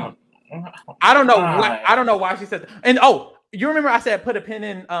agree. I don't know why she said that. And you remember I said put a pin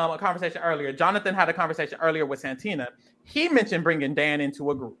in a conversation earlier. Jonathan had a conversation earlier with Santina. He mentioned bringing Dan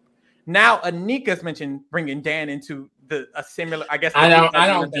into a group. Now Anika's mentioned bringing Dan into a similar. I guess I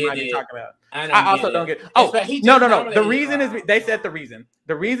don't get it. About. I also don't get. Oh no. The reason is they said the reason.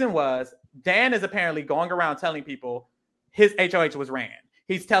 The reason was Dan is apparently going around telling people his HOH was ran.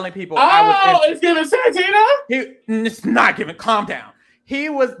 He's telling people. It's giving Santina. It's not giving. Calm down. He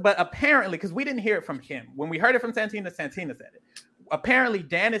was, but apparently, because we didn't hear it from him. When we heard it from Santina, Santina said it. Apparently,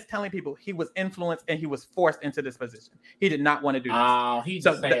 Dan is telling people he was influenced and he was forced into this position. He did not want to do this. Oh, he's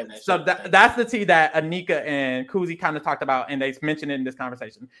just saying that. So that's the tea that Anika and Kuzi kind of talked about, and they mentioned it in this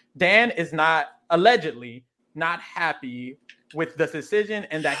conversation. Dan is allegedly not happy with the decision,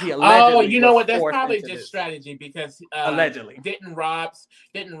 and that he allegedly. Oh, you know what? That's probably just strategy because allegedly didn't Rob?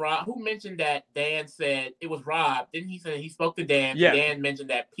 Who mentioned that Dan said it was Rob? Didn't he say he spoke to Dan? Yeah. Dan mentioned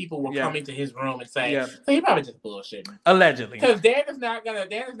that people were coming to his room and saying. Yeah. So he probably just bullshitting. Allegedly, because Dan is not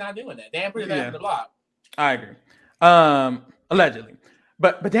doing that. Dan put his ass in the block. I agree. Allegedly,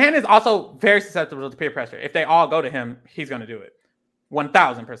 but Dan is also very susceptible to peer pressure. If they all go to him, he's going to do it,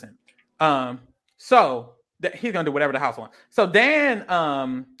 1,000%. So. He's going to do whatever the House wants. So Dan,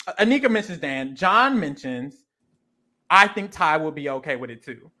 Anika mentions Dan. John mentions, I think Ty will be okay with it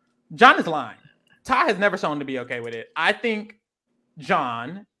too. John is lying. Ty has never shown to be okay with it. I think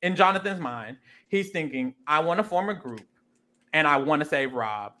John, in Jonathan's mind, he's thinking, I want to form a group and I want to save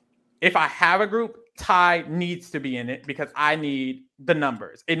Rob. If I have a group, Ty needs to be in it because I need the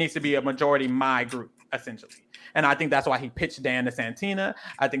numbers. It needs to be a majority my group, essentially. And I think that's why he pitched Dan to Santina.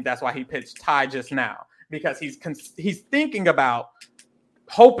 I think that's why he pitched Ty just now. Because he's thinking about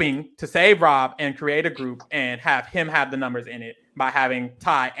hoping to save Rob and create a group and have him have the numbers in it by having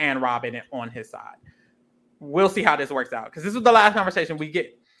Ty and Rob in it on his side. We'll see how this works out because this is the last conversation we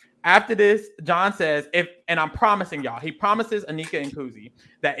get. After this, John says, and I'm promising y'all, he promises Anika and Kuzi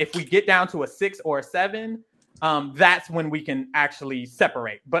that if we get down to a 6 or a 7, that's when we can actually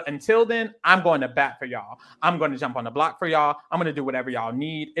separate. But until then, I'm going to bat for y'all. I'm going to jump on the block for y'all. I'm going to do whatever y'all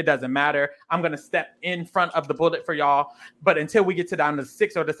need. It doesn't matter. I'm going to step in front of the bullet for y'all. But until we get to down to the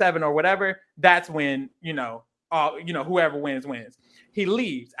 6 or the 7 or whatever, that's when, whoever wins. He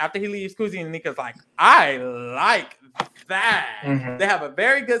leaves. After he leaves, Kuzi and Nika's like, I like that. Mm-hmm. They have a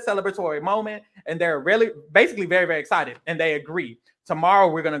very good celebratory moment and they're really basically very, very excited and they agree. tomorrow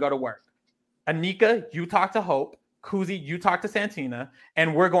we're going to go to work. Anika, you talk to Hope. Kuzi, you talk to Santina,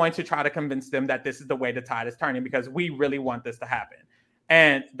 and we're going to try to convince them that this is the way the tide is turning because we really want this to happen.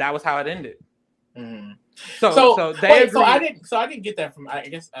 And that was how it ended. Mm-hmm. So they agreed. I didn't get that from. I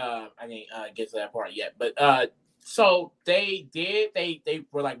guess I didn't get to that part yet. But so they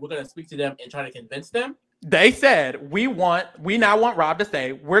were like, we're gonna speak to them and try to convince them. They said we now want Rob to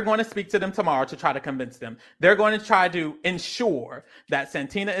stay. We're going to speak to them tomorrow to try to convince them. They're going to try to ensure that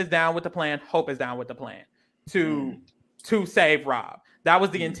Santina is down with the plan, Hope is down with the plan to save Rob. That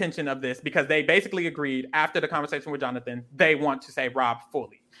was the intention of this because they basically agreed after the conversation with Jonathan, they want to save Rob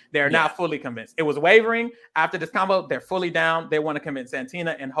fully. They're now fully convinced. It was wavering after this combo. They're fully down. They want to convince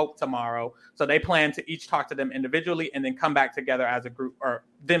Santina and Hope tomorrow. So they plan to each talk to them individually and then come back together as a group or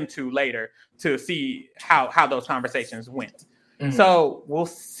them two later to see how those conversations went. Mm-hmm. So we'll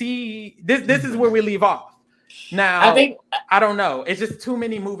see. This is where we leave off. Now, I don't know. It's just too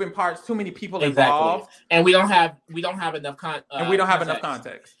many moving parts, too many people involved, and we don't have enough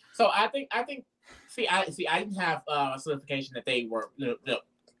context. So I think. I didn't have a certification that they were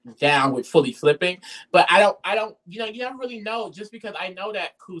down with fully flipping, but I don't. You never really know. Just because I know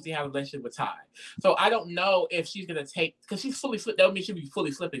that Kuzi has a relationship with Ty, so I don't know if she's gonna take because she's fully flipped. That would mean she'll be fully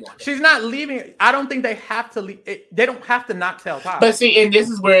flipping on it. She's not leaving. I don't think they have to leave. They don't have to not tell Ty. But see, and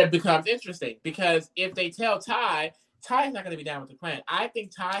this is where it becomes interesting because if they tell Ty. Ty's not going to be down with the plan. I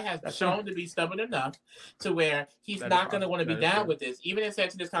think Ty has shown to be stubborn enough to where he's not going to want to be down with this. Even in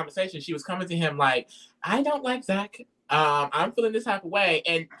this conversation, she was coming to him like, I don't like Zach. I'm feeling this type of way.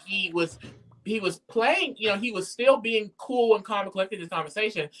 And he was playing, he was still being cool and calm and collected in this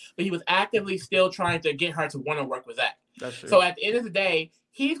conversation, but he was actively still trying to get her to want to work with Zach. That's true. So at the end of the day,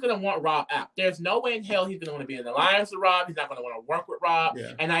 he's going to want Rob out. There's no way in hell he's going to want to be in an alliance with Rob. He's not going to want to work with Rob.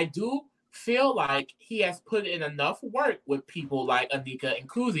 Yeah. And I do feel like he has put in enough work with people like Anika and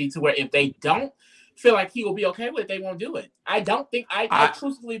Kuzi to where if they don't feel like he will be okay with it, they won't do it. I don't think I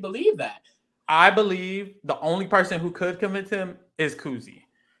truthfully believe that. I believe the only person who could convince him is Kuzi.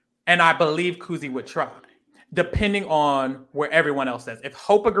 And I believe Kuzi would try, depending on where everyone else says. If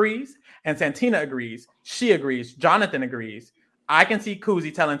Hope agrees and Santina agrees, she agrees, Jonathan agrees, I can see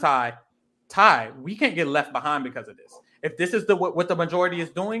Kuzi telling Ty, we can't get left behind because of this. If this is what the majority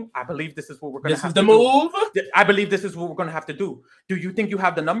is doing, I believe this is what we're going to have to do. This is the move? I believe this is what we're going to have to do. Do you think you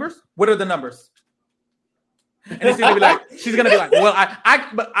have the numbers? What are the numbers? And she's going to be like, well,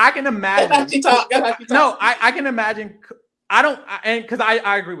 I can imagine. That's how she talk. No, I can imagine. Because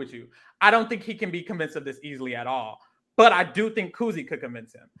I agree with you. I don't think he can be convinced of this easily at all. But I do think Kuzi could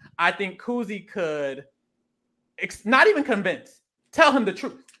convince him. I think Kuzi could, not even convince, tell him the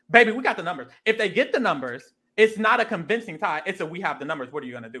truth. Baby, we got the numbers. If they get the numbers, it's not a convincing tie. It's we have the numbers. What are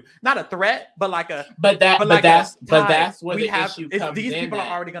you gonna do? Not a threat, but like a. But that's where the issue comes these in. People are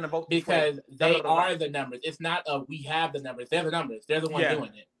already gonna vote because they are the numbers. It's not we have the numbers. They're the numbers. They're the ones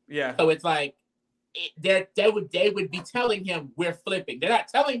doing it. Yeah. So it's like they would be telling him we're flipping. They're not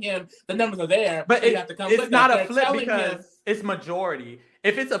telling him the numbers are there. But it's not a flip because it's majority.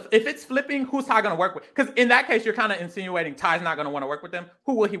 If it's flipping, who's Ty going to work with? Because in that case, you're kind of insinuating Ty's not going to want to work with them.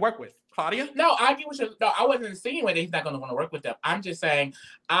 Who will he work with? Claudia? No, I wasn't insinuating he's not going to want to work with them. I'm just saying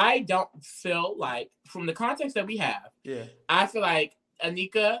I don't feel like, from the context that we have, I feel like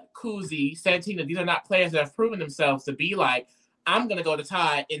Anika, Kuzi, Santina, these are not players that have proven themselves to be like, I'm going to go to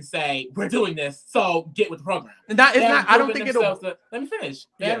Ty and say, we're doing this, so get with the program. I don't think it'll... Let me finish.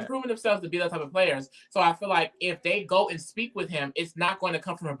 They haven't proven themselves to be that type of players. So I feel like if they go and speak with him, it's not going to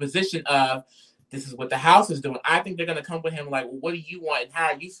come from a position of, this is what the house is doing. I think they're going to come with him like, well, what do you want and how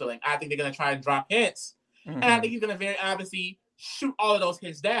are you feeling? I think they're going to try and drop hints. Mm-hmm. And I think he's going to very obviously shoot all of those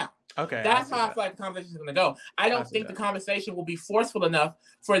hints down. Okay. That's how I feel like the conversation is going to go. I don't think the conversation will be forceful enough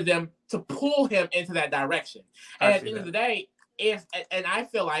for them to pull him into that direction. And at the end of the day, I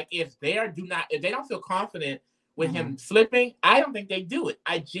feel like if they don't feel confident with him flipping, I don't think they do it.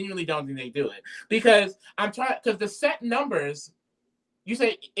 I genuinely don't think they do it because the set numbers, you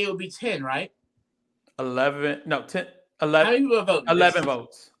say it would be 10, right? 11. No, 10. 11. How many people vote? 11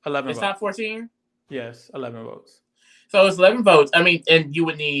 votes. 11. It's not 14. Yes, 11 votes. So it's 11 votes. I mean, and you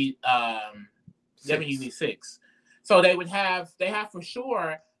would need you need 6. So they have for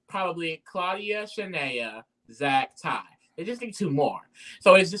sure probably Claudia, Shania, Zach, Ty. They just need 2 more.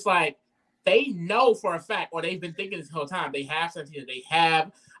 So it's just like they know for a fact, or they've been thinking this whole time, they have Santina, they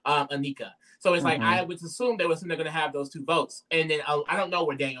have Anika. So it's like I would assume they're going to have those 2 votes. And then I don't know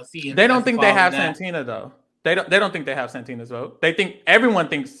where Daniel C is. They don't think they have Santina though. They don't think they have Santina's vote. They think everyone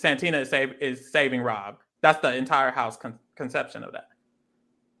thinks Santina is saving Rob. That's the entire house conception of that.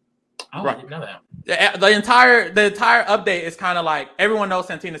 Oh, right. I didn't know that. The entire update is kind of like everyone knows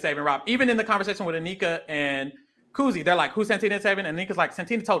Santina saving Rob. Even in the conversation with Anika and Kuzi, they're like, who's Santina saving? And Anika's like,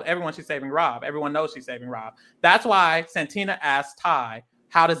 Santina told everyone she's saving Rob. Everyone knows she's saving Rob. That's why Santina asked Ty,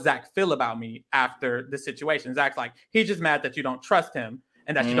 how does Zach feel about me after the situation? Zach's like, he's just mad that you don't trust him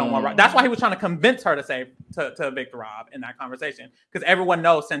and that you don't want Rob. That's why he was trying to convince her to evict Rob in that conversation. Because everyone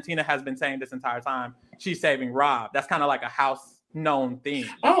knows Santina has been saying this entire time, she's saving Rob. That's kind of like a house known thing.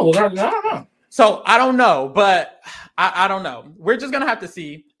 Oh, well, I don't know. So I don't know, but I don't know. We're just going to have to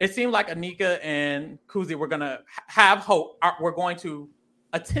see. It seemed like Anika and Kuzi were going to have hope. We're going to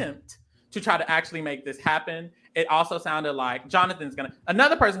attempt to try to actually make this happen. It also sounded like Jonathan's going to...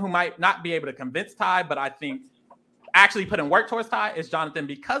 Another person who might not be able to convince Ty, but I think actually put in work towards Ty is Jonathan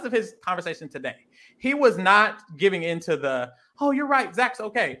because of his conversation today. He was not giving into the, oh, you're right, Zach's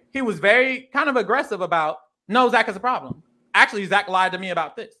okay. He was very kind of aggressive about, no, Zach is a problem. Actually, Zach lied to me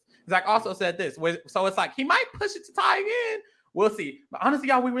about this. Zach also said this. So it's like he might push it to Ty again. We'll see. But honestly,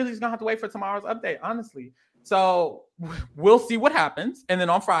 y'all, we really just gonna have to wait for tomorrow's update, honestly. So we'll see what happens. And then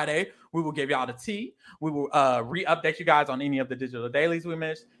on Friday, we will give y'all the tea. We will re-update you guys on any of the digital dailies we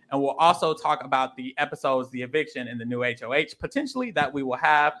missed. And we'll also talk about the episodes, the eviction, and the new HOH potentially that we will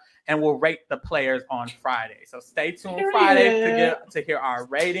have. And we'll rate the players on Friday. So stay tuned Friday to hear our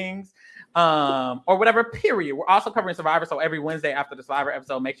ratings. Or whatever, period. We're also covering Survivor, so every Wednesday after the Survivor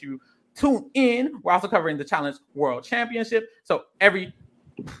episode, make sure you tune in. We're also covering the Challenge World Championship, so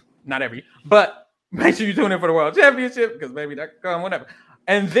not every, but make sure you tune in for the World Championship, because maybe that come whatever.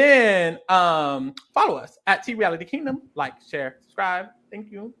 And then follow us at T Reality Kingdom. Like, share, subscribe. Thank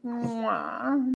you. Mwah.